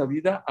en esta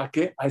vida a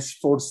qué? A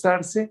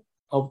esforzarse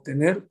a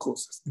obtener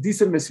cosas.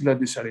 Dice el Mesilat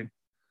Yesharim,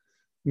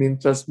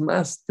 mientras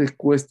más te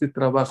cueste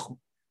trabajo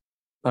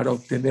para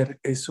obtener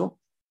eso,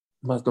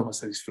 más lo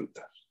vas a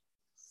disfrutar.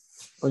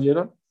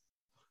 ¿Oyeron?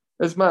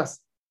 Es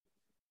más,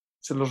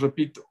 se los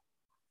repito,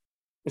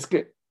 es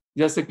que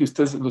ya sé que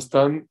ustedes lo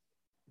están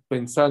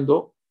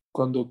pensando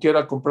cuando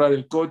quiera comprar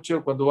el coche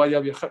o cuando vaya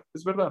a viajar.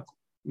 Es verdad,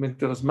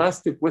 mientras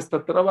más te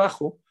cuesta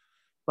trabajo,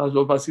 más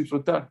lo vas a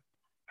disfrutar.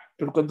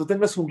 Pero cuando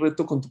tengas un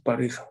reto con tu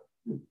pareja,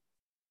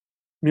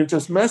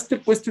 mientras más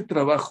te cueste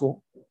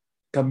trabajo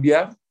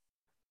cambiar,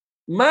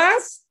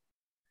 más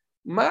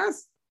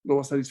lo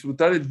vas a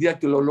disfrutar el día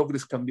que lo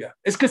logres cambiar.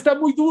 Es que está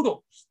muy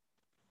duro.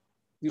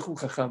 Dijo un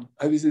jajam,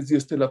 a veces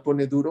Dios te la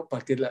pone duro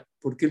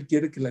porque Él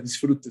quiere que la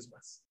disfrutes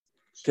más,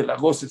 que la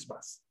goces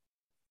más.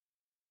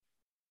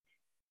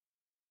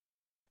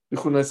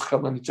 Dijo una vez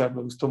Haman Ichar,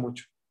 me gustó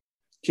mucho.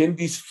 ¿Quién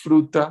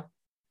disfruta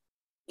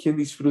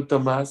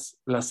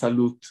más la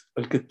salud?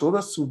 ¿El que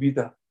toda su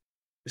vida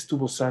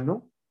estuvo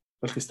sano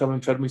o el que estaba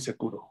enfermo y se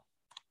curó?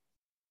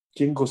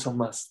 ¿Quién goza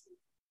más?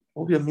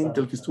 Obviamente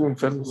el que estuvo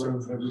enfermo.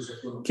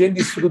 ¿Quién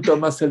disfruta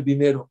más el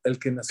dinero? ¿El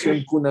que nació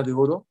en cuna de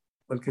oro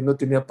o el que no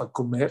tenía para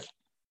comer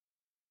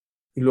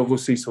y luego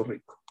se hizo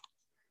rico?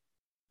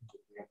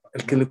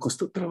 El que le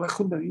costó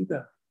trabajo en la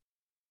vida.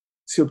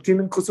 Se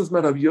obtienen cosas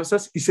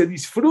maravillosas y se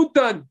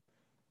disfrutan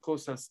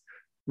cosas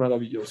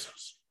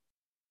maravillosas.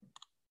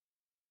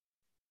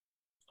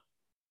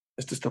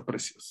 Esto está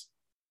precioso.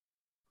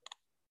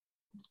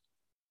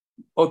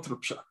 Otro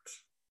pshat.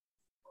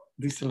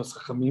 Dicen los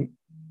jajamim.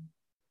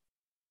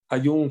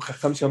 Hay un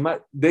jajam se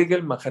llama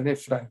Degel Mahane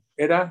Efraim.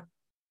 Era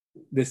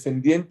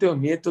descendiente o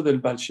nieto del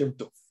Baal Shem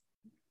Tov.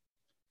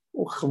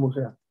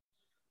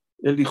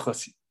 Él dijo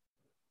así.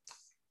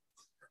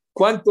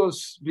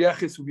 ¿Cuántos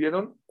viajes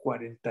hubieron?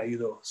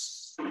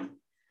 42.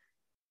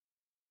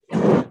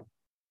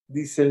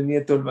 Dice el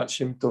nieto del Baal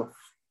Shem Tov.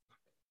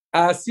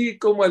 Así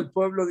como el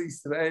pueblo de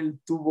Israel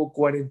tuvo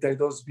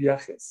 42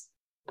 viajes.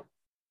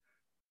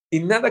 Y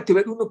nada que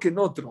ver uno que en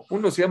otro.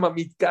 Uno se llama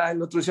Mitka,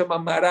 el otro se llama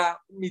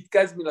Mará.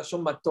 Mitka es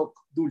Milashon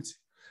Matok, dulce.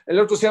 El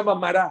otro se llama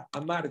Mará,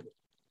 amargo.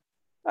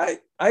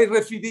 Hay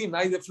refidim,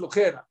 hay de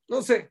flojera,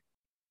 no sé.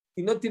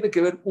 Y no tiene que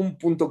ver un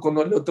punto con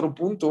el otro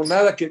punto,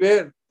 nada que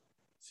ver.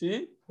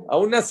 ¿Sí?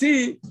 Aún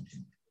así,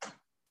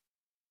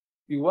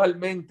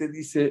 igualmente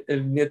dice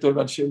el nieto del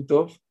Baal Shem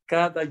Tov,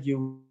 cada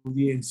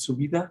yehudí en su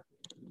vida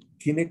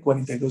tiene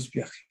 42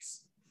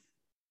 viajes.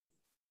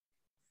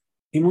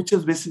 Y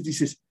muchas veces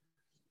dices,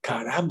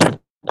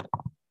 caramba,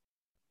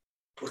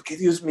 ¿por qué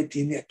Dios me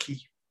tiene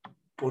aquí?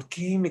 ¿Por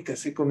qué me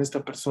casé con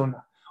esta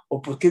persona?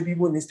 ¿O por qué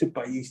vivo en este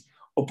país?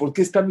 ¿O por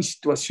qué está mi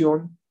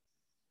situación?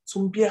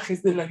 Son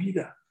viajes de la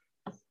vida.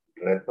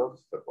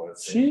 Retos, te puede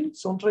decir. Sí,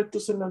 son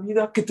retos en la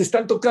vida que te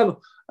están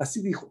tocando.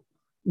 Así dijo.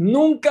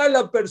 Nunca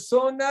la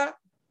persona,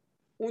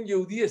 un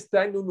yehudí,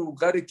 está en un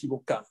lugar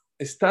equivocado.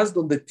 Estás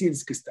donde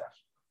tienes que estar.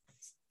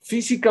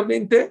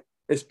 Físicamente,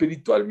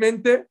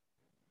 espiritualmente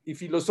y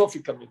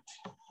filosóficamente.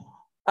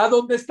 ¿A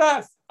dónde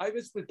estás? Hay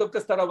veces te toca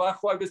estar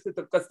abajo, hay veces te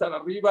toca estar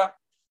arriba.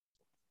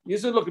 Y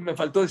eso es lo que me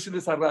faltó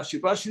decirles a Rashi.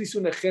 Rashi dice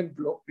un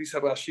ejemplo, dice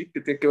Rashi,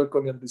 que tiene que ver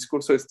con el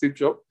discurso de Steve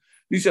Jobs.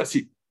 Dice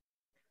así.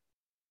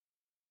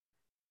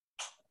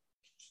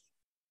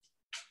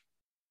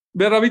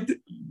 El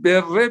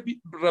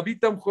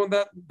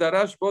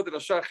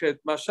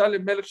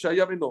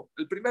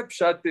primer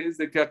pshat es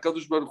de que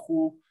Akadosh Baruj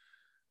Hu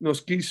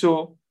nos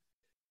quiso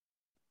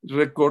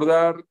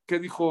recordar, ¿qué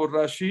dijo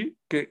Rashi?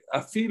 Que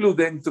a filo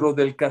dentro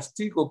del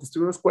castigo que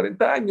estuvimos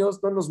 40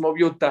 años no nos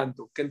movió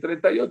tanto, que en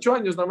 38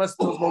 años nada más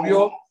nos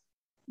movió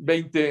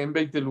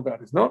 20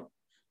 lugares, ¿no?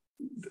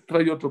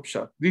 Trae otro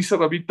pshat. Dice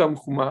Rabbi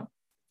Tamjuma,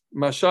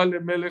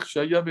 Mashal Melech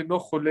Shaya Beno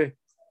Jole.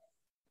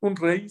 Un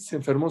rey se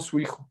enfermó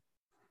su hijo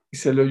y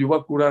se lo llevó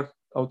a curar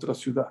a otra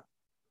ciudad.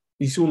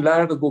 Hizo un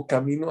largo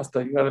camino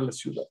hasta llegar a la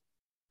ciudad.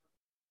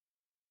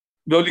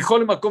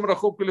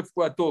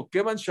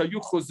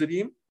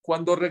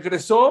 Cuando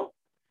regresó,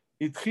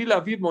 ya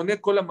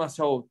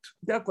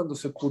cuando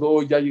se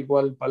curó, ya llegó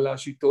al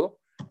palacio y todo,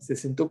 se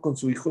sentó con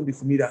su hijo y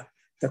dijo, mira,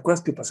 ¿te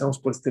acuerdas que pasamos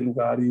por este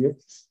lugar? Y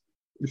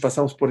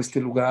pasamos por este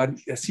lugar.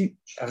 Y así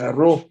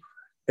agarró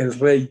el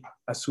rey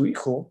a su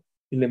hijo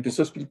y le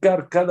empezó a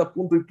explicar cada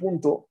punto y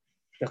punto.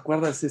 ¿Te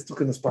acuerdas esto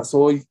que nos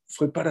pasó y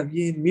fue para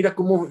bien? Mira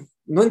cómo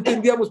no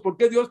entendíamos por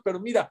qué Dios, pero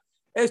mira,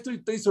 esto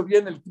te hizo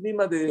bien, el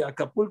clima de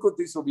Acapulco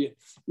te hizo bien,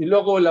 y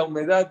luego la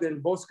humedad del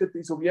bosque te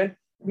hizo bien,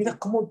 Mira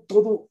cómo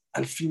todo,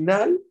 al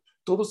final,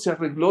 todo se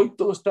arregló y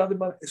todo está de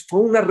mal.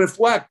 Fue una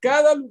refuá.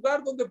 Cada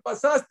lugar donde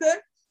pasaste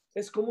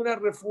es como una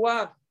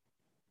refuá.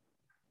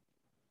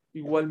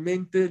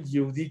 Igualmente, el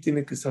yehudí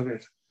tiene que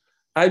saber.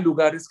 Hay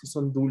lugares que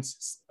son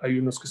dulces, hay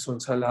unos que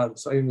son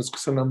salados, hay unos que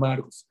son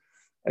amargos,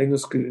 hay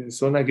unos que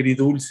son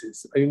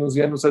agridulces, hay unos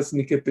ya no sabes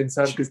ni qué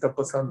pensar qué está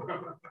pasando.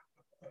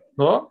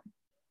 ¿No?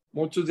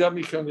 Muchos ya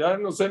me dijeron, ya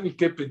no sé ni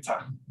qué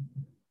pensar.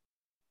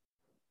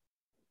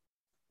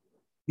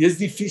 Y es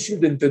difícil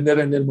de entender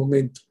en el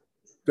momento,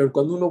 pero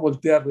cuando uno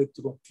voltea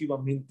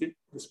retroactivamente,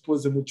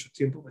 después de mucho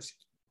tiempo, va a decir,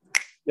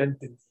 ya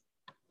entendí.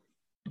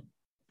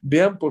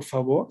 Vean, por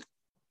favor,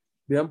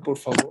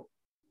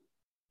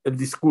 el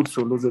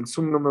discurso. Los del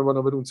Zoom no me van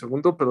a ver un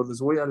segundo, pero les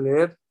voy a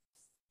leer.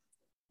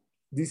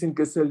 Dicen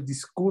que es el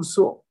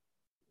discurso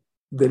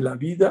de la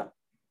vida,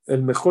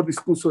 el mejor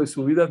discurso de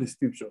su vida de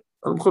Steve Jobs.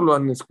 A lo mejor lo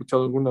han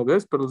escuchado alguna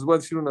vez, pero les voy a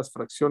decir unas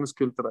fracciones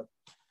que él trae.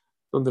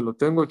 ¿Dónde lo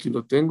tengo? Aquí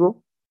lo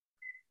tengo.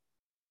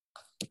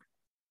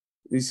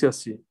 Dice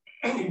así.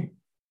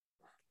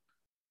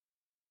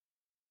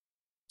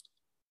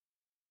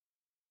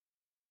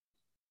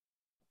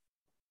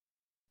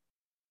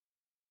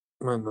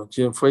 Bueno,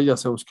 ¿quién fue? Ya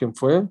sabemos quién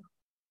fue.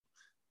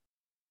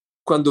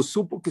 Cuando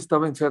supo que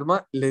estaba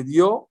enferma, le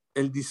dio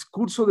el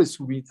discurso de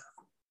su vida.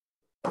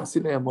 Así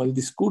le llamó, el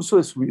discurso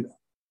de su vida.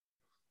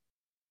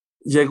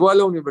 Llegó a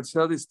la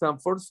Universidad de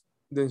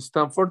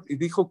Stanford y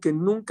dijo que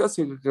nunca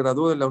se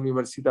graduó de la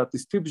universidad.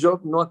 Steve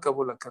Jobs no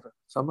acabó la carrera,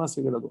 jamás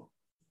se graduó.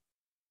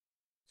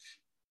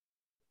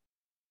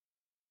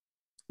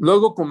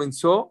 Luego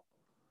comenzó,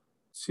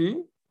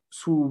 ¿sí?,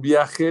 su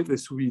viaje de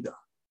su vida.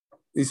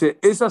 Dice,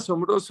 es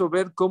asombroso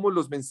ver cómo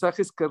los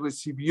mensajes que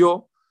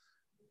recibió,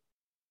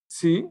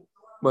 ¿sí?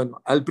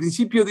 Bueno, al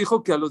principio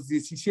dijo que a los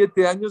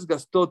 17 años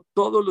gastó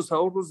todos los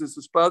ahorros de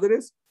sus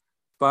padres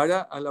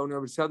para a la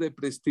universidad de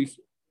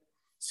prestigio,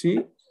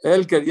 ¿sí?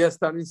 Él quería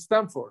estar en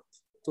Stanford,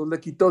 entonces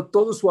le quitó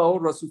todo su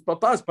ahorro a sus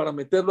papás para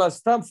meterlo a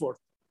Stanford.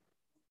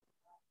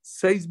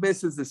 6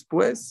 meses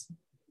después,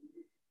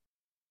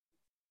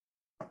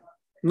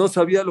 no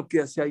sabía lo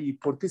que hacía ahí.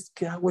 ¿Por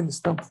qué hago en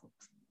Stanford?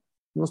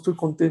 No estoy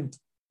contento.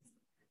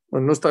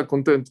 Bueno, no está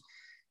contento.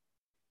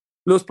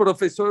 Los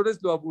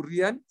profesores lo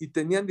aburrían y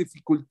tenían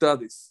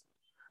dificultades.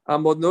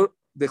 Amonor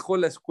dejó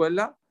la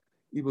escuela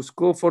y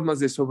buscó formas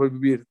de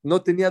sobrevivir.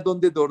 No tenía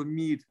dónde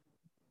dormir.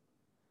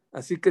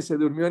 Así que se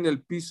durmió en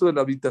el piso de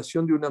la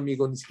habitación de un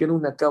amigo, ni siquiera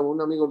una cama.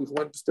 Un amigo le dijo,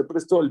 bueno, pues te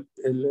presto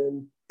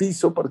el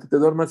piso para que te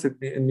duermas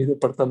en mi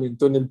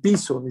departamento, en el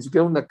piso, ni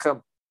siquiera una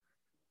cama.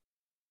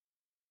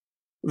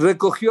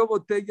 Recogió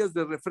botellas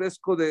de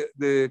refresco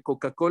de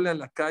Coca-Cola en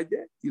la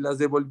calle y las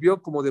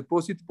devolvió como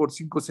depósito por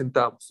 5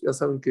 centavos. Ya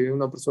saben que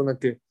una persona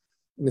que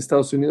en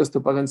Estados Unidos te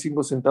pagan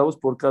 5 centavos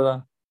por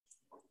cada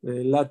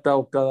lata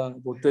o cada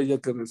botella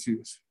que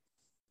recibes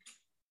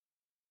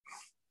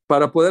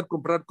para poder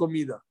comprar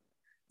comida.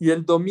 Y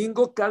el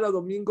domingo, cada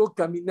domingo,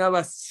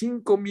 caminaba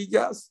 5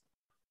 millas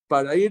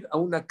para ir a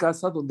una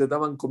casa donde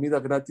daban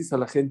comida gratis a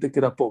la gente que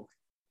era pobre.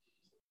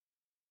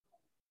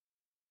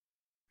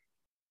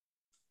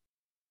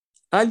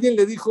 Alguien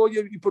le dijo,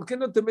 oye, ¿y por qué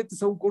no te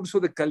metes a un curso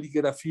de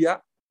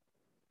caligrafía?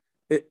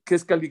 ¿Qué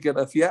es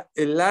caligrafía?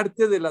 El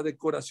arte de la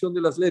decoración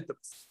de las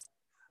letras.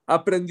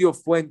 Aprendió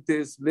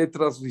fuentes,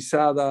 letras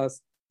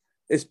rizadas,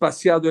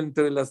 espaciado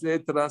entre las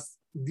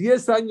letras.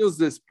 10 años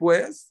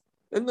después,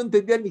 él no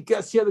entendía ni qué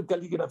hacía de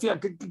caligrafía.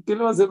 ¿Qué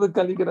le va a hacer de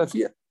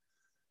caligrafía?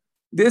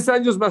 10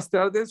 años más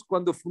tarde,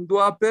 cuando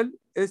fundó Apple,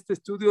 este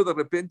estudio de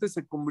repente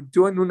se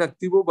convirtió en un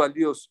activo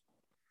valioso.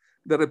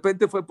 De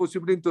repente fue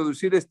posible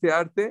introducir este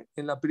arte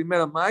en la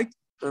primera Mac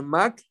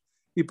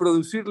y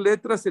producir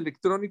letras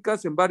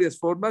electrónicas en varias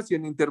formas y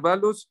en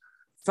intervalos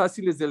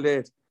fáciles de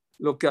leer,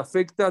 lo que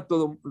afecta a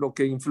todo, lo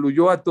que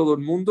influyó a todo el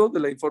mundo de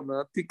la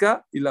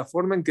informática y la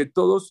forma en que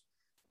todos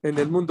en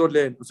el mundo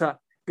leen. O sea,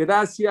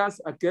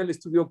 gracias a que él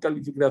estudió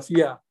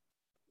caligrafía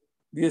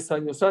 10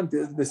 años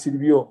antes, le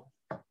sirvió.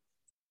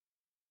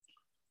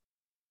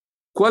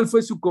 ¿Cuál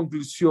fue su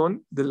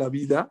conclusión de la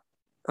vida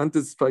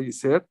antes de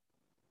fallecer?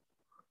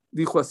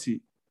 Dijo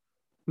así,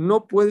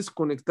 no puedes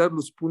conectar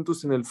los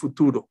puntos en el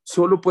futuro,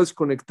 solo puedes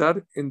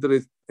conectar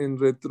en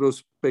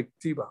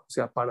retrospectiva, o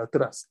sea, para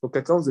atrás, lo que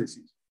acabamos de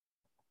decir.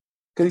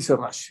 ¿Qué dice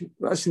Rashi?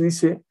 Rashi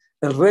dice,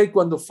 el rey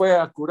cuando fue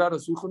a curar a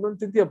su hijo no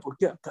entendía por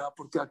qué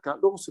acá,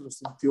 luego se lo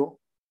sintió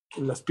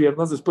en las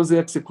piernas, después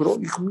de que se curó,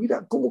 dijo,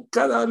 mira cómo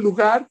cada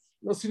lugar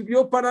nos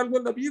sirvió para algo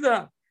en la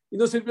vida y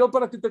nos sirvió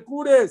para que te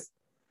cures.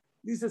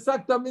 Dice,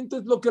 exactamente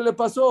es lo que le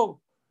pasó.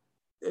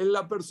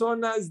 La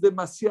persona es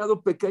demasiado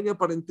pequeña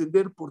para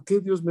entender por qué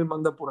Dios me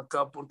manda por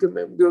acá, por qué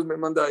Dios me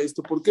manda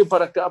esto, por qué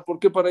para acá, por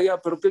qué para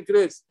allá, pero ¿qué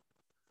crees?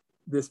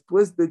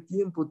 Después de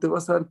tiempo te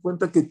vas a dar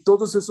cuenta que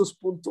todos esos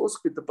puntos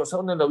que te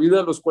pasaron en la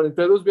vida, los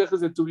 42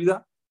 viajes de tu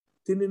vida,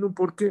 tienen un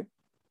porqué.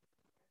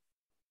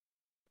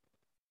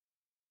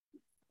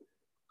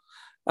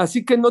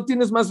 Así que no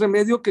tienes más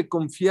remedio que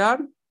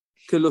confiar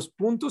que los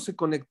puntos se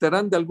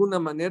conectarán de alguna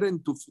manera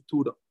en tu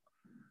futuro.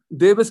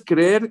 Debes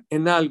creer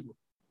en algo,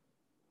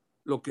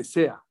 lo que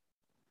sea.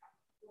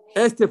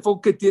 Este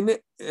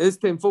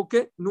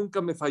enfoque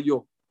nunca me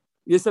falló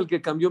y es el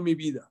que cambió mi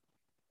vida.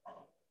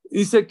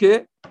 Dice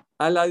que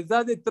a la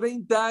edad de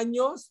 30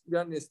 años,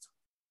 vean esto,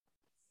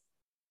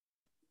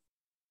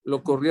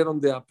 lo corrieron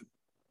de Apple.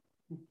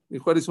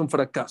 Dijo, eres un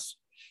fracaso.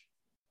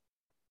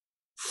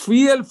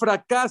 Fui el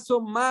fracaso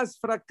más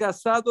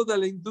fracasado de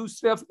la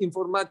industria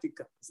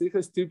informática. Así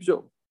dijo Steve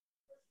Jobs.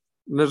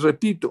 Les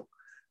repito,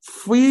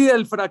 fui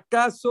el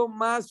fracaso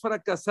más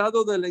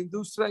fracasado de la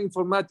industria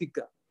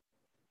informática.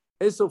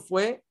 Eso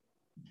fue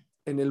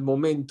en el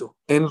momento,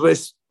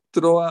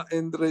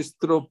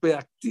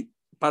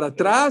 para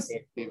atrás,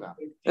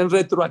 en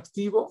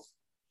retroactivo.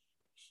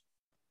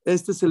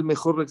 Este es el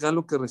mejor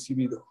regalo que he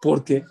recibido.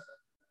 ¿Por qué?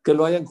 Que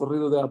lo hayan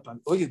corrido de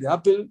Apple. Oye, de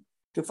Apple,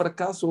 qué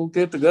fracaso,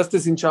 ¿qué? ¿Te quedaste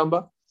sin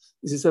chamba?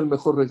 Ese es el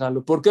mejor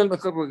regalo. ¿Por qué el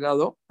mejor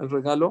regalo? El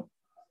regalo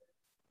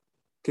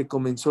que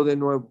comenzó de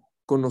nuevo.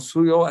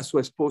 Conoció a su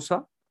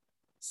esposa,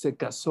 se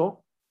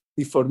casó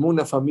y formó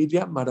una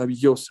familia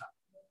maravillosa.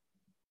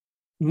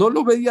 No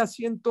lo veía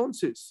así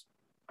entonces,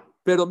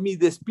 pero mi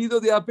despido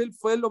de Apple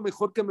fue lo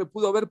mejor que me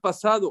pudo haber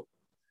pasado.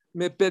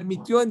 Me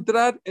permitió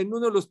entrar en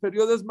uno de los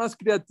periodos más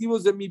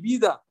creativos de mi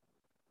vida.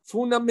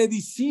 Fue una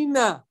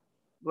medicina,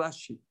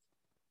 Rashid.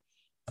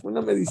 Fue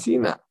una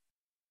medicina.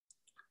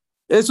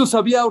 Eso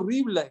sabía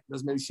horrible.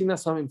 Las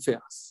medicinas saben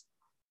feas.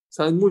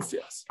 Saben muy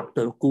feas,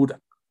 pero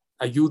curan,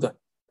 ayudan,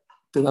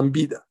 te dan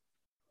vida.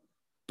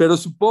 Pero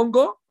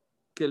supongo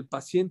que el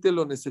paciente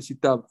lo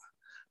necesitaba.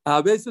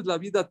 A veces la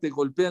vida te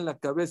golpea en la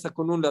cabeza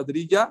con un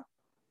ladrillo.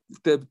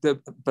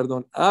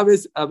 A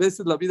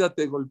veces la vida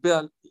te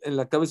golpea en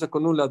la cabeza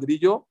con un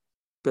ladrillo,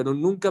 pero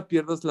nunca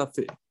pierdas la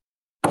fe.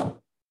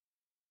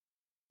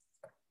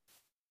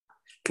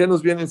 ¿Qué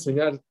nos viene a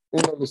enseñar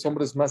uno de los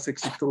hombres más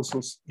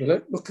exitosos?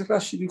 ¿Verdad? Lo que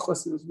Rashi dijo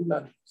hace 2000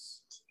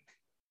 años.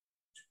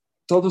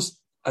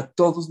 A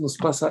todos nos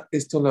pasa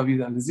esto en la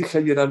vida. Les dije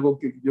ayer algo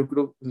que yo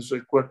creo que les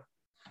recuerdo.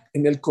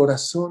 En el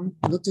corazón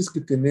no tienes que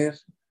tener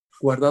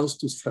guardados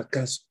tus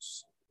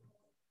fracasos,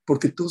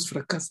 porque todos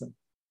fracasan.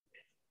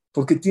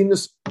 Porque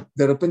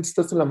de repente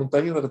estás en la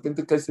montaña, de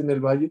repente caes en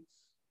el valle,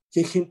 y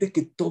hay gente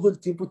que todo el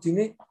tiempo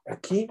tiene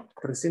aquí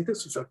presente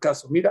su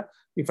fracaso. Mira,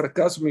 mi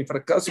fracaso, mi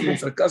fracaso, mi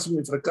fracaso,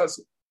 mi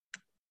fracaso.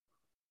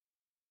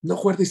 No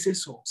guardes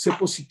eso, sé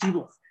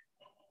positivo.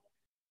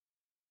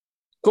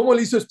 ¿Cómo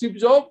le hizo Steve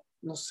Jobs?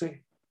 No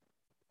sé.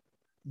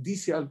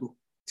 Dice algo,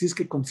 tienes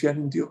que confiar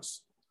en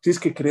Dios, tienes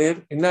que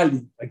creer en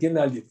alguien. ¿A quién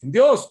alguien? En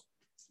Dios.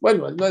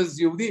 Bueno, él no es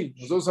Yehudí,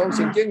 nosotros sabemos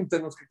en quién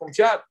tenemos que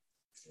confiar.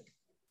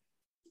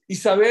 Y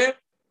saber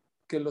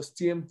que los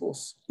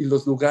tiempos y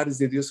los lugares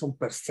de Dios son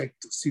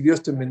perfectos. Si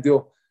Dios te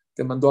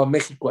mandó a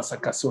México, a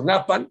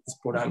Zacazonapan, es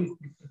por algo.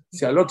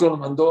 Si al otro lo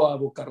mandó a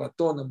Boca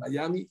Ratón, a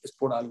Miami, es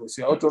por algo.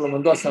 Si al otro lo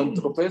mandó a San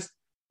Tropez,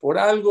 por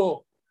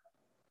algo.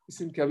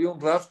 Dicen que había un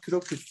raf, creo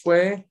que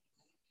fue,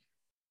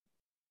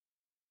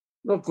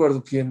 no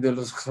recuerdo quién, de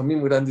los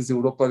jamín grandes de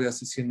Europa de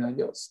hace 100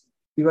 años.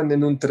 Iban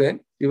en un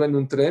tren,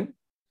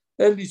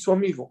 él y su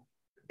amigo.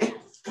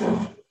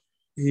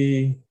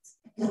 Y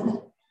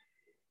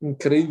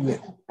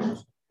increíble.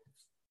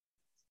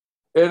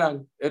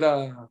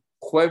 Era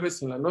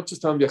jueves en la noche,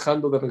 estaban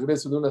viajando de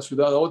regreso de una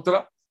ciudad a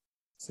otra,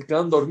 se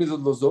quedaron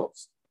dormidos los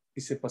dos y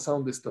se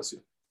pasaron de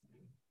estación.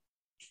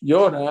 Y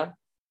ahora,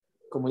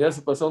 como ya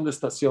se pasaron de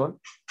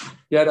estación,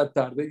 ya era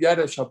tarde, ya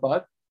era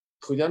Shabbat,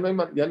 dijo, ya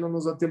no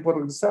nos da tiempo a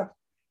regresar.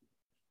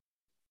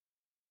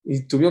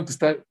 Y tuvieron que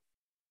estar,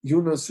 y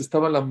uno se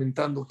estaba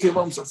lamentando, ¿qué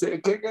vamos a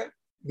hacer? ¿Qué?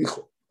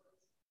 Dijo,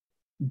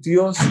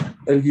 Dios,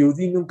 el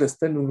Yehudí nunca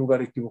está en un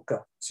lugar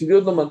equivocado. Si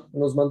Dios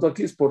nos mandó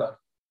aquí es por algo.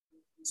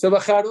 Se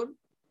bajaron,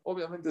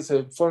 obviamente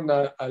se fueron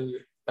a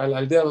la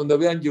aldea donde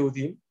habían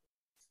Yehudí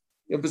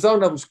y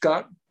empezaron a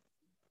buscar.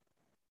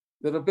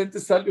 De repente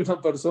sale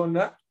una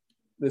persona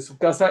de su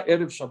casa,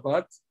 Erev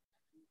Shabbat,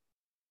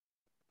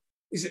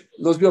 y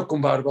los vio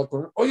con barba.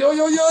 Oye,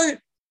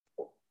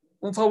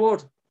 un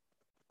favor,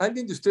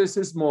 ¿alguien de ustedes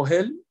es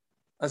Mohel?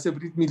 ¿Hace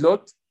Brit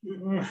Milot?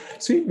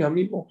 Sí, mi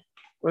amigo.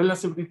 Él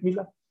hace Brit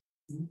Milot.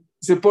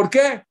 Dice, ¿por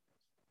qué?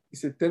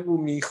 Dice, tengo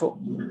un hijo.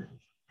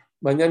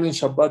 Mañana en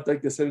Shabbat hay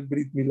que hacer el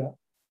Brit Milá.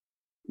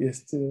 Y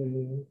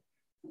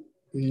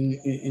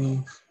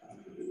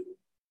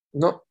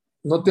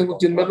no tengo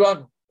quien me lo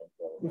haga.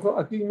 Dijo,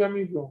 aquí mi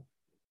amigo.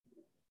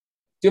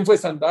 ¿Quién fue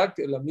Sandak?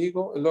 El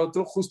amigo, el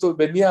otro. Justo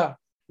venía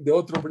de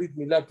otro Brit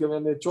Milá que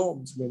habían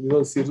hecho, se me olvidó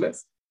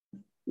decirles.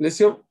 Le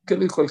decía, ¿qué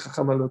le dijo el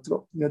jajam al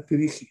otro? Ya te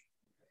dije.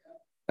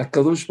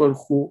 Akadosh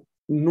Baruj Hu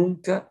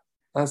nunca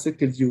hace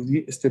que el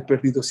Yehudí esté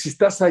perdido. Si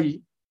estás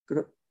ahí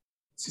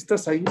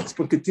es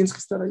porque tienes que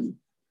estar ahí.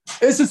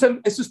 Eso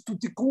es tu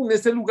tikkun,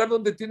 es el lugar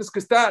donde tienes que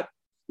estar.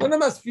 No nada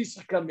más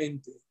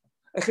físicamente.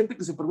 Hay gente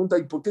que se pregunta,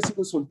 ¿y por qué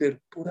sigo soltero?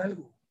 Por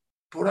algo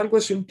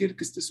Hashem quiere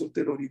que estés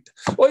soltero ahorita.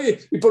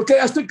 Oye, ¿y por qué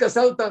ya estoy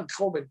casado tan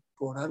joven?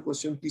 Por algo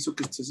Hashem quiso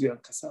que estés ya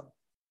casado.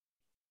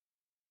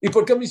 ¿Y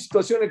por qué mi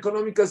situación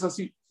económica es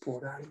así?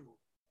 Por algo.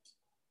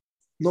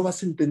 No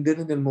vas a entender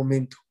en el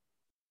momento.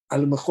 A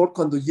lo mejor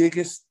cuando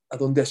llegues a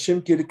donde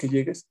Hashem quiere que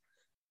llegues,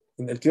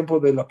 en el tiempo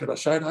de la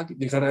Perashá,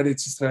 llegar a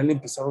Eretz Israel,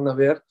 empezaron a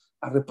ver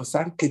a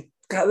repasar que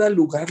cada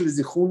lugar les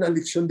dejó una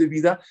lección de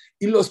vida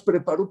y los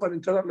preparó para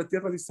entrar a la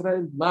tierra de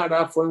Israel.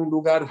 Mara fue un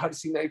lugar, Har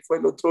Sinai fue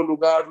el otro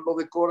lugar, lo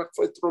de Korah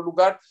fue otro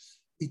lugar,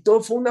 y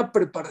todo fue una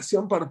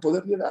preparación para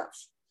poder llegar.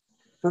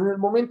 Pero en el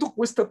momento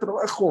cuesta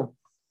trabajo.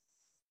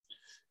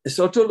 Es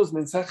otro de los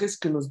mensajes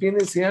que nos viene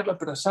a enseñar la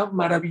Perashá,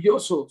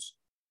 maravillosos.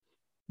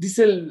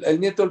 Dice el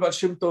nieto del Baal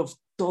Shem Tov,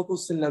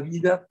 todos en la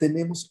vida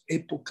tenemos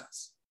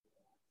épocas.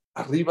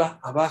 Arriba,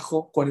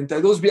 abajo,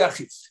 42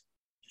 viajes.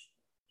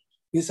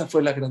 Y esa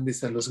fue la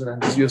grandeza de los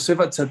grandes. Yosef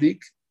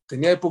Atzadik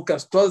tenía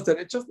épocas todas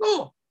derechas,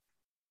 no.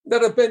 De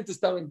repente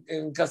estaba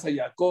en casa de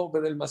Jacob,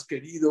 era el más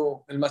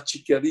querido, el más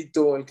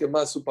chiquiadito, el que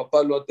más su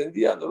papá lo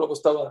atendía, no, luego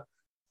estaba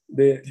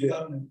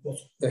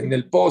en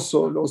el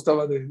pozo, luego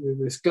estaba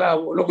de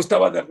esclavo, luego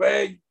estaba de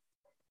rey.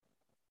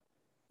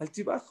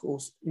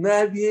 Altibajos.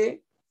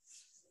 Nadie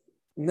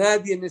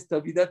en esta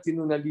vida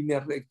tiene una línea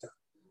recta.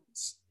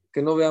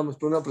 Que no veamos,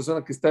 pero una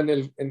persona que está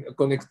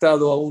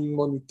conectado a un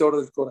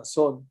monitor del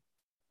corazón,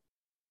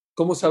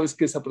 ¿cómo sabes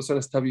que esa persona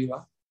está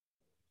viva?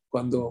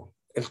 Cuando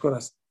el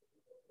corazón,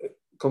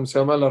 ¿cómo se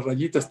llama? La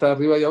rayita está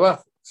arriba y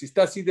abajo. Si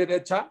está así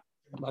derecha,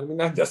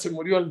 ya se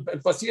murió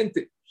el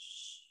paciente.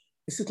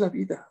 Esa es la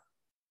vida.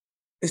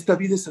 Esta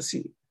vida es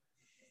así.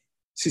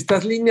 Si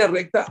estás línea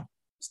recta,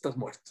 estás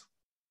muerto.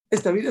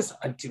 Esta vida es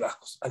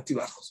altibajos,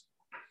 altibajos.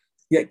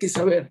 Y hay que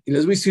saber, y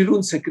les voy a decir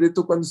un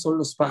secreto cuando son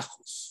los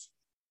bajos.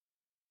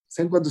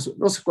 ¿Saben cuándo son?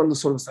 No sé cuándo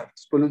son los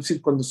altos, pero les voy a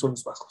decir cuándo son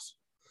los bajos.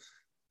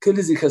 ¿Qué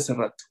les dije hace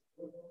rato?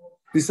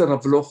 Dice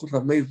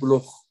Rameir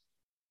Bloch,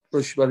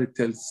 Rosh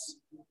Baretels.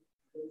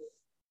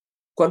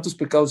 ¿Cuántos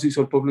pecados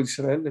hizo el pueblo de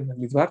Israel en el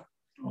Midbar?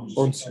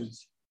 11.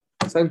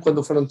 ¿Saben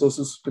cuándo fueron todos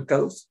esos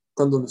pecados?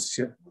 ¿Cuándo los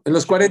hicieron? ¿En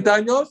los 40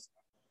 años?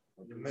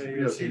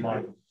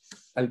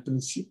 Al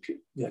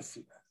principio y al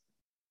final.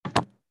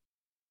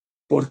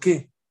 ¿Por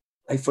qué?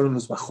 Ahí fueron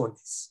los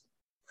bajones.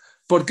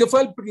 ¿Por qué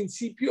fue al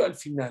principio y al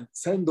final?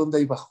 ¿Saben dónde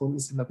hay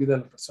bajones en la vida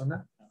de la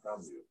persona?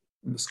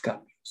 En los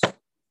cambios.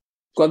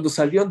 Cuando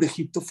salieron de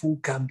Egipto fue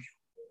un cambio.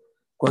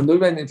 Cuando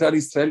iban a entrar a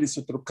Israel es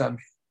otro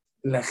cambio.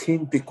 La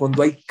gente,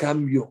 cuando hay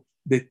cambio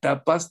de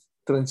etapas,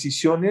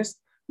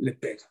 transiciones, le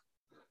pega.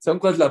 ¿Saben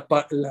cuál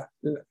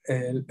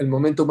es el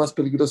momento más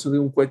peligroso de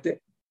un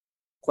cohete?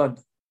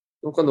 ¿Cuándo?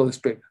 No cuando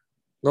despega,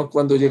 no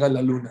cuando llega a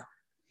la luna,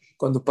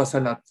 cuando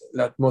pasa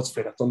la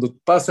atmósfera. Cuando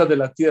pasa de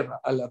la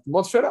Tierra a la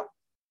atmósfera,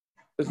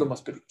 es lo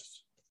más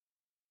peligroso.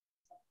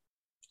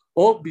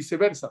 O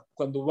viceversa,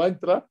 cuando va a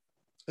entrar,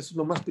 eso es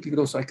lo más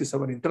peligroso. Hay que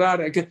saber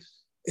entrar, ese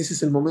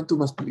es el momento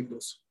más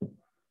peligroso.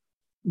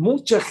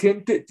 Mucha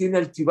gente tiene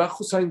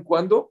altibajos, ¿saben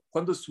cuándo?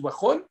 ¿Cuándo es su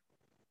bajón?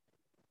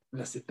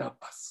 Las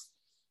etapas.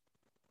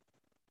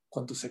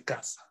 Cuando se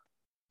casa.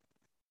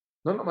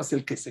 No nomás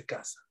el que se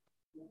casa.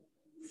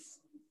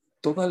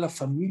 Toda la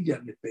familia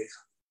le pega.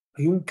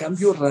 Hay un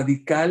cambio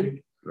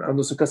radical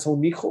cuando se casa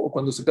un hijo o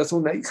cuando se casa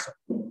una hija.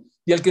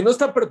 Y al que no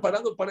está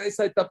preparado para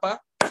esa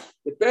etapa,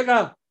 le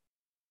pega.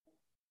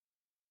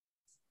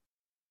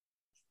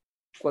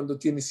 Cuando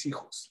tienes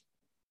hijos,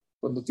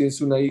 cuando tienes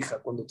una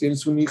hija, cuando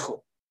tienes un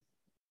hijo.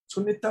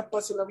 Son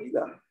etapas en la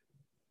vida.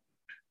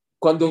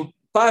 Cuando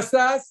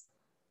pasas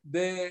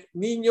de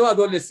niño a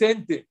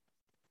adolescente,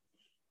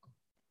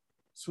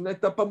 es una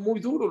etapa muy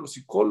dura. Los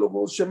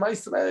psicólogos, Shema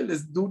Israel,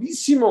 es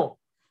durísimo.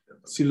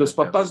 Si los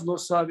papás no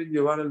saben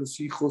llevar a los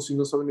hijos y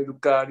no saben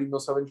educar y no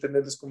saben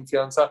tenerles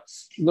confianza,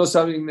 no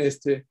saben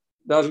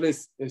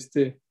darles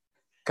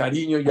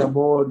cariño y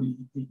amor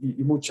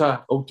y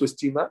mucha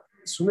autoestima,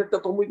 es una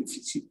etapa muy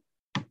difícil.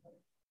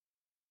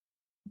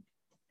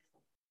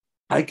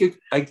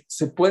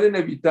 Se pueden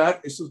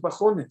evitar esos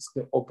bajones,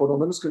 o por lo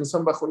menos que no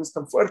sean bajones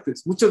tan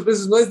fuertes. Muchas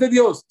veces no es de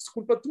Dios, es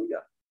culpa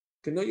tuya,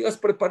 que no llegas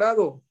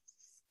preparado.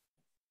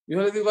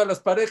 Yo le digo a las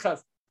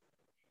parejas,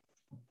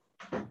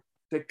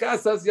 te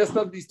casas, ya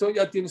estás listo,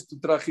 ya tienes tu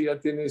traje, ya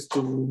tienes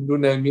tu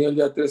luna de miel,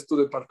 ya tienes tu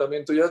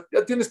departamento,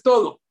 ya tienes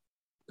todo.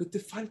 Pero te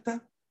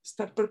falta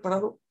estar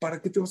preparado.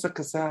 ¿Para qué te vas a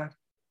casar?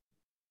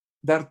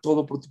 Dar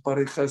todo por tu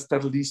pareja,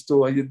 estar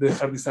listo,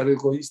 dejar de ser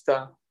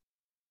egoísta.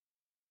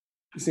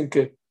 Dicen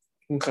que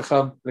un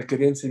jajam le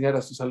quería enseñar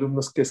a sus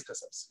alumnos qué es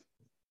casarse.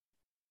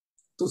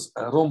 Entonces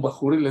agarró un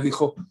bajur y le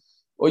dijo,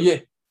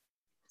 oye,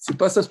 si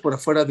pasas por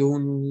afuera de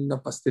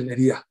una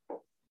pastelería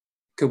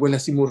que huele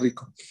así muy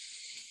rico,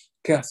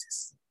 ¿qué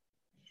haces?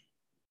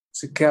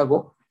 Dice, ¿qué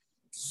hago?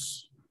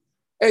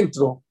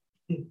 Entro.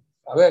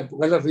 A ver,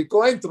 huele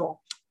rico,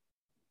 entro.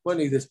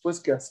 Bueno, ¿y después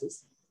qué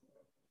haces?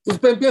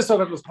 Pues empiezo a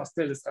ver los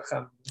pasteles,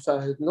 jajam. O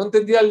sea, no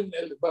entendía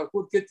el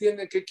bajur, ¿qué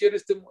quiere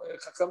este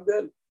jajam de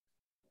él?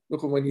 No,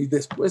 como, y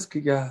después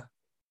que ya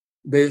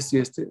ves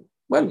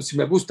bueno, si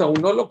me gusta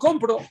uno, lo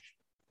compro.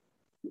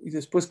 Y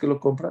después que lo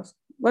compras,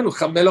 bueno,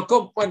 me lo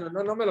compro. Bueno,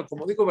 no me lo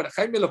como, digo,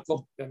 verajá, y me lo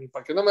compro,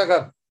 para que no me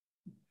agarre.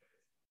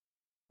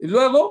 Y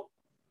luego,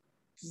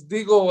 pues,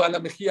 digo a la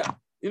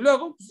mejilla, y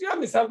luego, pues ya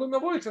me salgo y me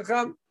voy,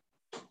 jajam.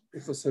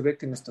 Dijo, se ve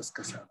que no estás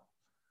casado.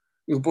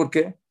 Digo, ¿por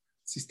qué?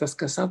 Si estás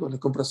casado, le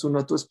compras uno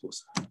a tu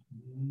esposa.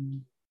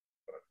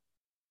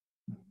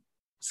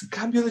 Es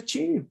cambio de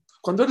chip.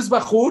 Cuando eres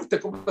bajur, te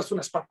compras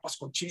unas papas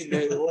con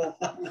chile.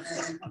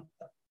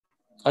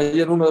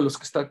 Ayer uno de los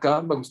que está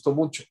acá me gustó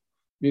mucho.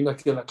 Vino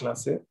aquí a la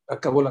clase,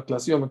 acabó la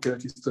clase, yo me quedé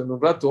aquí estoy en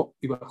un rato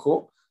y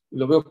bajó y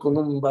lo veo con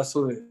un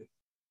vaso de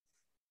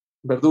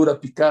verdura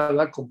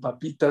picada con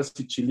papitas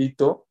y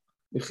chilito.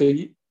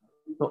 Dije,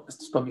 no,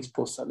 esto es para mi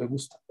esposa, le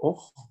gusta.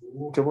 ¡Oh,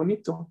 qué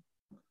bonito!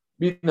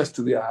 Vino a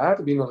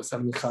estudiar, vino a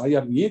rezar mi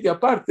jaya, y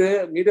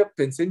aparte, mira,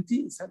 pensé en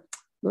ti.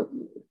 ¿No?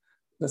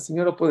 La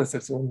señora puede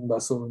hacerse un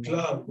vaso,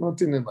 Claro. no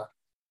tiene mal.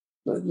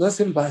 No es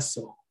el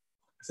vaso,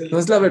 no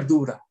es la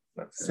verdura,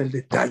 es el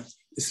detalle,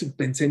 es un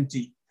pensé en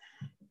ti.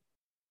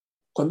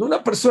 Cuando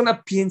una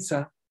persona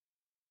piensa,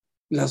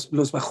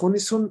 los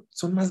bajones son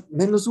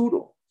menos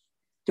duros.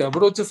 Te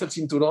abrochas el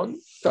cinturón,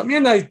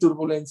 también hay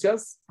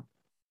turbulencias,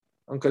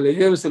 aunque le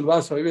lleves el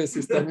vaso, hay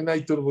veces también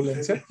hay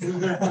turbulencia,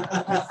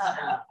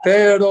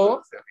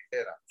 pero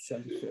se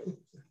aligera.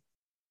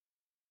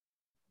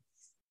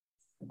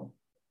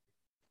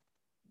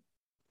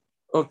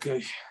 Ok.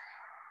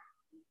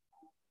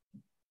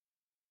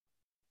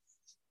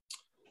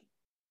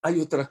 Hay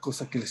otra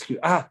cosa que les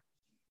quiero.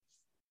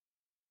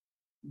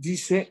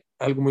 Dice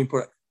algo muy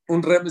importante.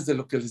 Un remes de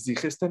lo que les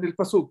dije está en el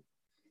pasuk.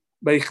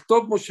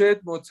 Vaichtov Moshe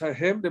et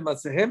motzahem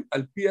bemasehem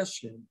al pi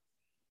Hashem.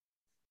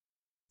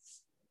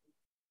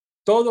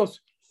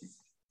 Todos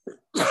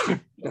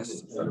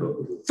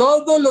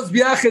los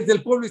viajes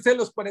del pueblo Israel,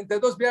 los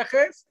 42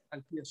 viajes,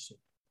 al pi Hashem.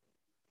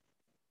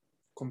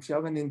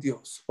 Confiaban en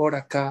Dios. Ora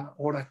acá,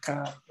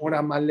 ora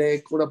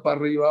Amalek, ora para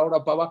arriba,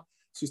 ora para abajo.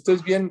 Si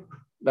ustedes ven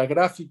la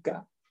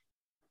gráfica,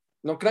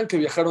 no crean que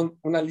viajaron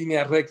una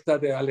línea recta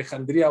de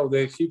Alejandría o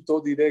de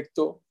Egipto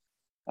directo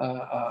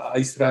a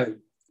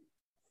Israel.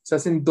 Se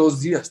hacen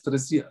 2 días,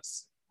 3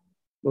 días.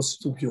 Los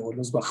subió,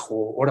 los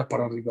bajó, ora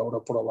para arriba,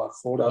 ora por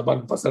abajo, ora van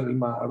a pasar el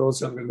mar, o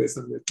se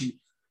regresan de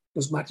aquí.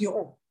 Los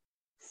mareó.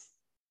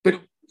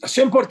 Pero,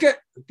 Hashem, ¿por qué?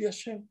 Al pi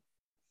Hashem.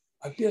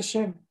 Al pi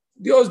Hashem.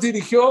 Dios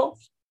dirigió,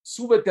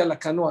 súbete a la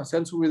canoa. ¿Se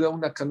han subido a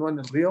una canoa en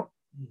el río?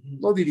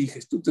 No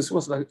diriges, tú te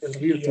subes al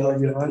río, te va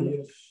llevando.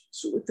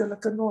 Súbete a la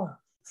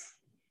canoa.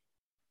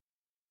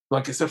 No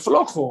hay que ser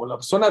flojo. La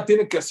persona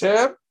tiene que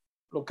hacer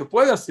lo que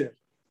puede hacer.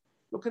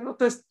 Lo que no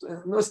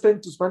está en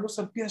tus manos,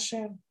 al pi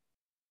Hashem.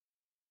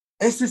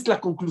 Esa es la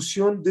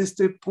conclusión de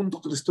este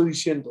punto que les estoy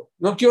diciendo.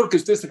 No quiero que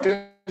ustedes se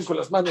queden con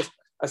las manos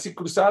así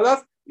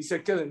cruzadas y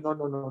se queden.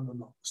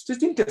 No. Ustedes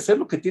tienen que hacer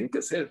lo que tienen que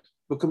hacer.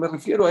 Lo que me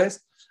refiero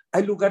es,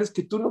 hay lugares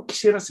que tú no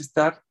quisieras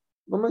estar,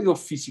 no me digo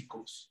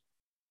físicos,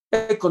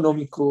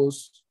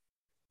 económicos,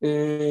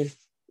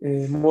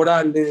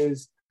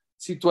 morales,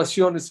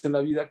 situaciones en la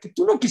vida, que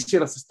tú no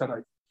quisieras estar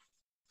ahí.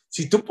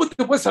 Si tú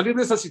te puedes salir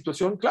de esa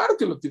situación, claro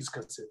que lo tienes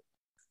que hacer.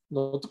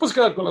 No te puedes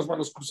quedar con las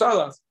manos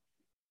cruzadas.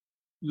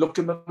 Lo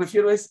que me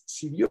refiero es,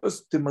 si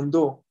Dios te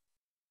mandó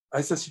a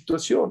esa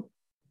situación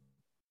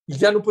y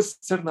ya no puedes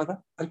hacer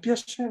nada, al pi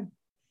Hashem.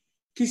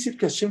 Quiere decir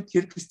que Hashem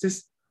quiere que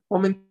estés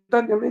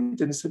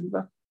momentáneamente en ese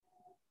lugar.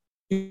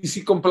 Y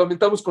si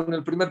complementamos con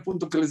el primer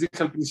punto que les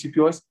dije al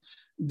principio, es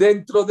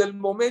dentro del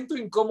momento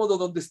incómodo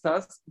donde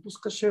estás,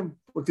 busca Hashem,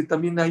 porque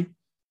también hay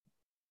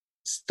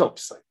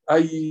stops,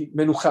 hay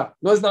menujá.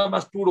 No es nada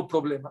más puro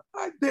problema.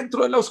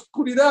 Dentro de la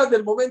oscuridad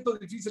del momento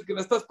difícil que la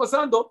estás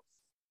pasando,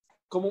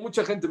 como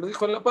mucha gente me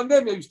dijo en la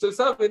pandemia, y ustedes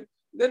saben,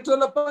 dentro de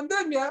la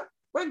pandemia,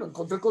 bueno,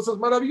 encontré cosas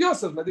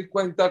maravillosas. Me di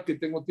cuenta que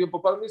tengo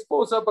tiempo para mi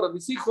esposa, para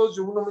mis hijos.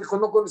 Uno me dijo,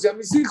 no conocía a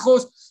mis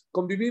hijos,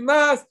 conviví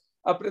más,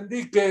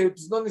 aprendí que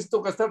pues, no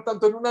necesito gastar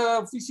tanto en una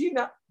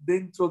oficina.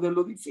 Dentro de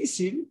lo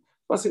difícil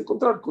vas a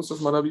encontrar cosas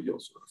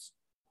maravillosas.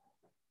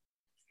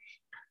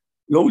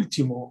 Lo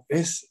último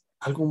es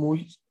algo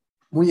muy,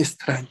 muy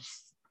extraño.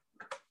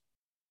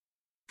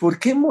 ¿Por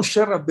qué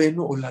Moshe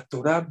Rabbeinu o la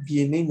Torá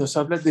viene y nos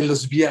habla de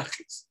los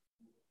viajes?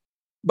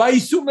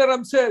 Baisú me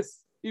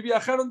Ramsés, y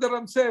viajaron de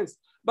Ramsés.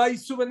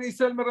 Baisú ben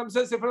Israel me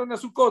Ramsés, se fueron a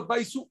Sucot.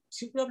 Baisú,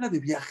 siempre habla de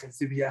viajes.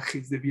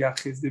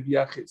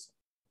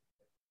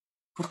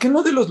 ¿Por qué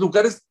no de los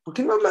lugares? ¿Por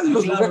qué no habla de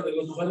los lugares? De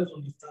los lugares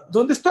donde está.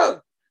 ¿Dónde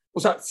está? O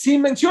sea, sí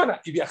menciona,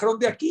 y viajaron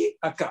de aquí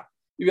a acá,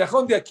 y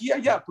viajaron de aquí a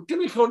allá. ¿Por qué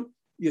no dijeron,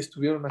 y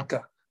estuvieron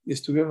acá, y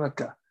estuvieron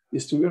acá, y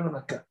estuvieron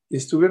acá, y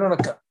estuvieron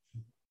acá?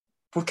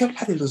 ¿Por qué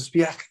habla de los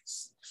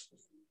viajes?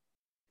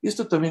 Y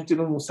esto también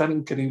tiene un musar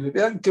increíble.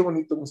 Vean qué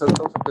bonito musar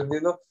estamos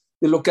aprendiendo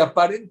de lo que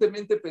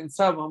aparentemente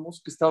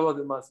pensábamos que estaba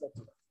de más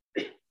natural.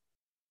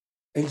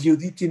 El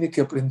yudí tiene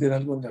que aprender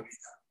algo en la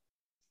vida.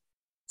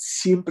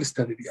 Siempre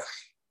está de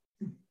viaje.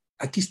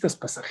 Aquí estás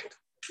pasajero.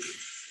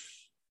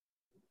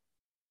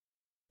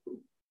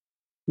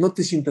 No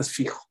te sientas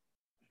fijo.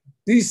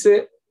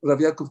 Dice Rav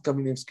Yaakov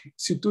Kamenetsky,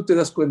 si tú te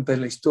das cuenta de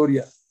la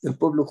historia del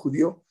pueblo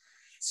judío,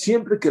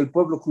 siempre que el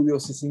pueblo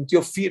judío se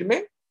sintió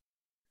firme,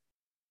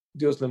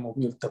 Dios le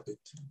movió el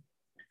tapete.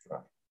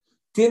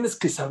 Tienes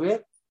que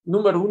saber,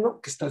 número 1,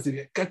 que estás de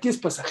viaje, que aquí es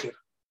pasajero.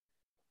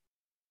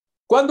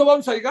 ¿Cuándo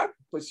vamos a llegar?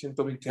 Pues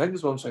 120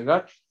 años vamos a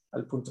llegar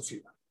al punto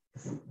final.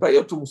 Hay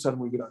otro musar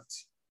muy grande.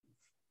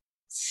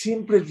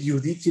 Siempre el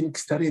yudí tiene que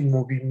estar en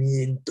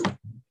movimiento,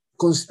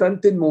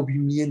 constante en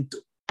movimiento.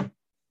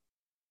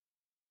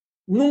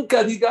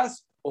 Nunca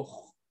digas,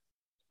 ojo,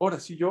 ahora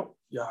sí yo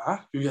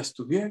ya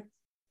estudié,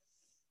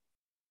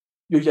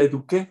 yo ya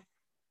eduqué,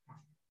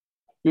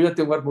 yo ya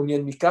tengo armonía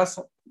en mi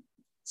casa.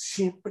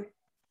 Siempre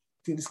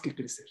tienes que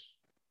crecer.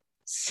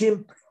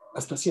 Siempre,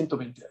 hasta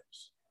 120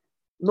 años.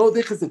 No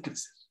dejes de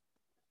crecer.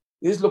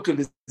 Es lo que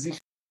les dije.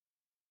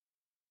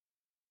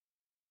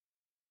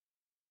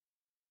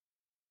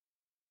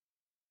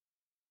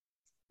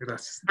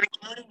 Gracias.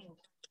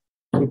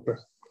 Super.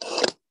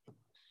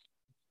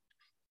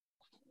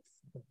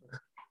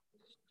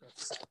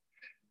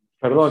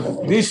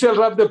 Perdón. Dice el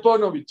Rav de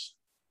Ponovich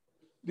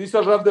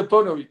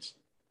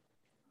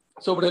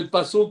sobre el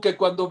pasú que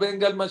cuando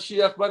venga el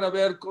Mashiach van a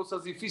haber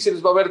cosas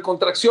difíciles, va a haber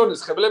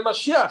contracciones. Heble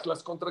Mashiach,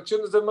 las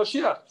contracciones del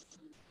Mashiach.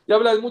 Y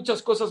habla de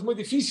muchas cosas muy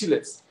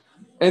difíciles.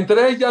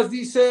 Entre ellas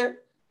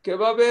dice que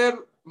va a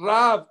haber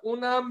Rav,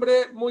 un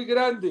hambre muy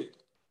grande.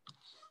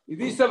 Y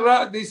dice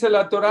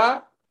la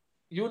Torah,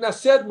 y una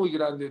sed muy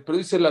grande. Pero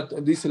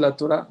dice la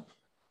Torah,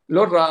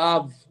 lo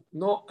Rav,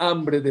 no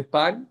hambre de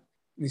pan,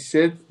 ni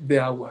sed de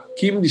agua.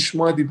 Kim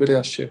nishmoa divrei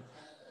Hashem.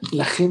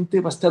 La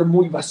gente va a estar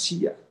muy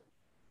vacía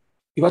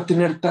y va a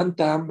tener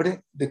tanta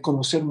hambre de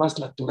conocer más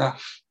la Torah.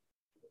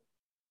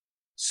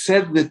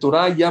 Sed de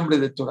Torah y hambre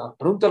de Torah.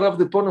 Pregunta Rav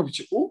de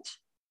Ponovich,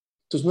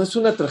 entonces no es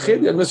una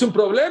tragedia, no es un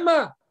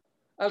problema.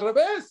 Al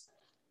revés,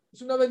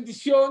 es una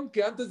bendición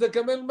que antes de que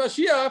venga el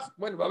Mashiach,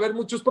 bueno, va a haber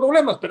muchos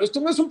problemas, pero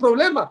esto no es un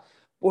problema.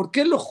 ¿Por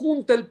qué lo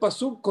junta el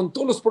pasuk con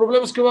todos los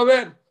problemas que va a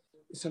haber?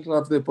 Es el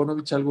Rav de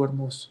Ponovich algo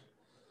hermoso.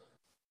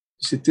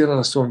 Y si tiene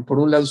razón, por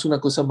un lado es una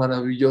cosa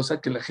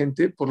maravillosa que la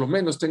gente por lo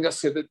menos tenga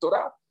sed de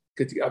Torah,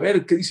 que a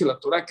ver qué dice la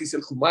Torah, qué dice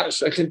el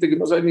Humash. Hay gente que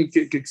no sabe ni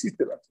que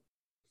existe la Torah.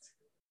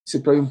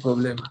 Siempre hay un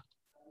problema.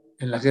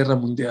 En la guerra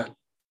mundial,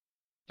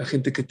 la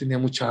gente que tenía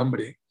mucha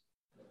hambre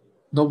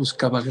no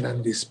buscaba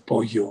grandes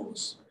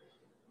pollos,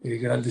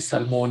 grandes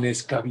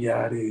salmones,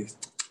 caviares.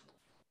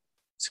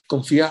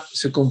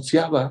 Se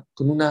confiaba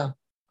con una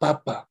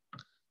papa.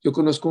 Yo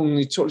conozco un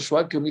Nichol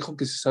Shoah que me dijo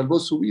que se salvó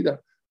su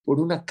vida por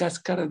una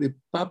cáscara de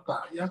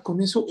papa. Ya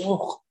con eso,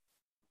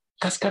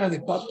 cáscara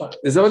de papa.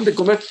 Les daban de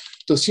comer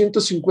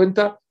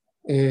 250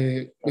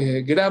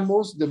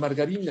 gramos de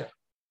margarina.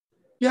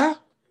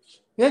 Ya,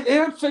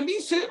 eran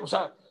felices, o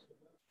sea,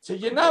 se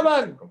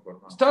llenaban,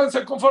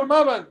 se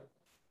conformaban.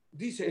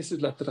 Dice, esa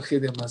es la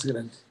tragedia más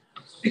grande.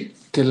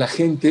 Que la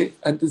gente,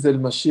 antes del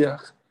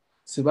Mashiach,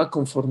 se va a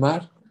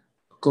conformar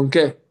 ¿con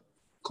qué?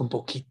 Con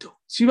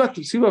poquito. Sí va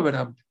a haber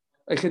hambre.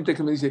 Hay gente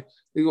que me dice,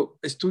 digo,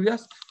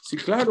 ¿estudias? Sí,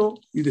 claro.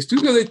 ¿Y de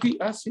estudio de ti?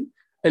 Ah, sí.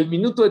 El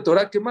minuto de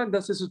Torah que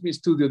mandas, eso es mi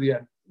estudio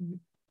diario.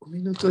 Un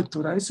minuto de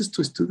Torah, ese es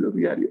tu estudio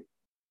diario.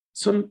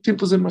 Son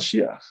tiempos de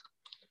Mashiach.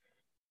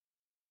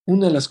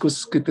 Una de las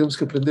cosas que tenemos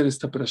que aprender de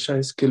esta parashá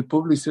es que el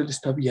pueblo de Israel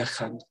está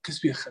viajando. ¿Qué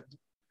es viajando?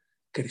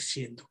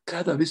 Creciendo.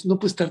 Cada vez no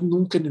puede estar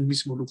nunca en el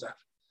mismo lugar.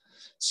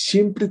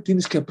 Siempre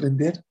tienes que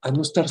aprender a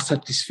no estar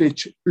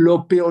satisfecho.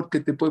 Lo peor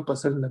que te puede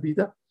pasar en la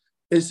vida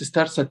es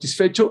estar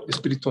satisfecho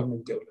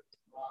espiritualmente hablando.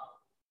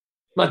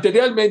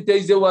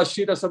 Materialmente,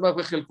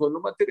 lo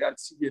material,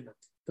 sí,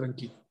 llénate,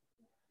 tranquilo.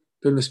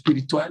 Pero lo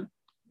espiritual,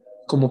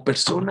 como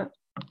persona,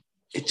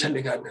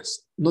 échale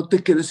ganas. No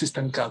te quedes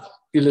estancado.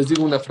 Y les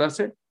digo una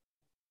frase,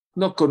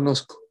 no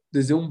conozco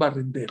desde un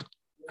barrendero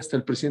hasta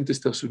el presidente de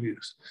Estados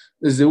Unidos,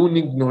 desde un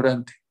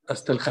ignorante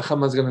hasta el jajá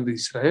más grande de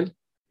Israel,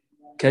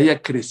 que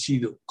haya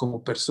crecido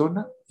como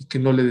persona y que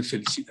no le dé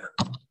felicidad.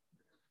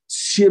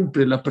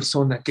 Siempre la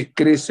persona que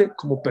crece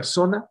como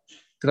persona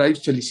trae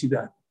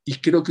felicidad. Y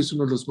creo que es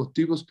uno de los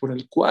motivos por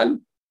el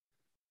cual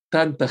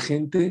tanta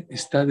gente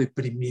está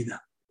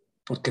deprimida,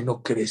 porque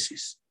no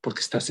creces,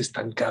 porque estás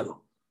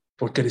estancado,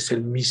 porque eres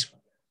el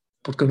mismo,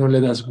 porque no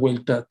le das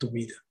vuelta a tu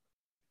vida,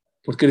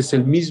 porque eres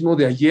el mismo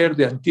de ayer,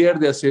 de antier,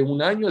 de hace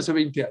un año, hace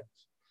 20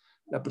 años.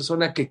 La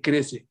persona que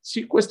crece,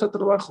 sí cuesta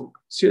trabajo,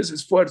 sí es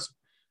esfuerzo,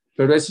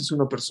 pero esa es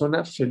una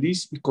persona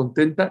feliz y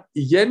contenta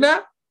y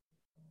llena.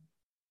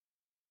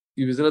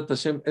 Y Bezrat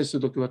Hashem, eso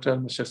es lo que va a traer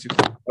el Mashiach.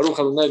 Baruch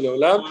Adonai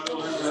Leolam.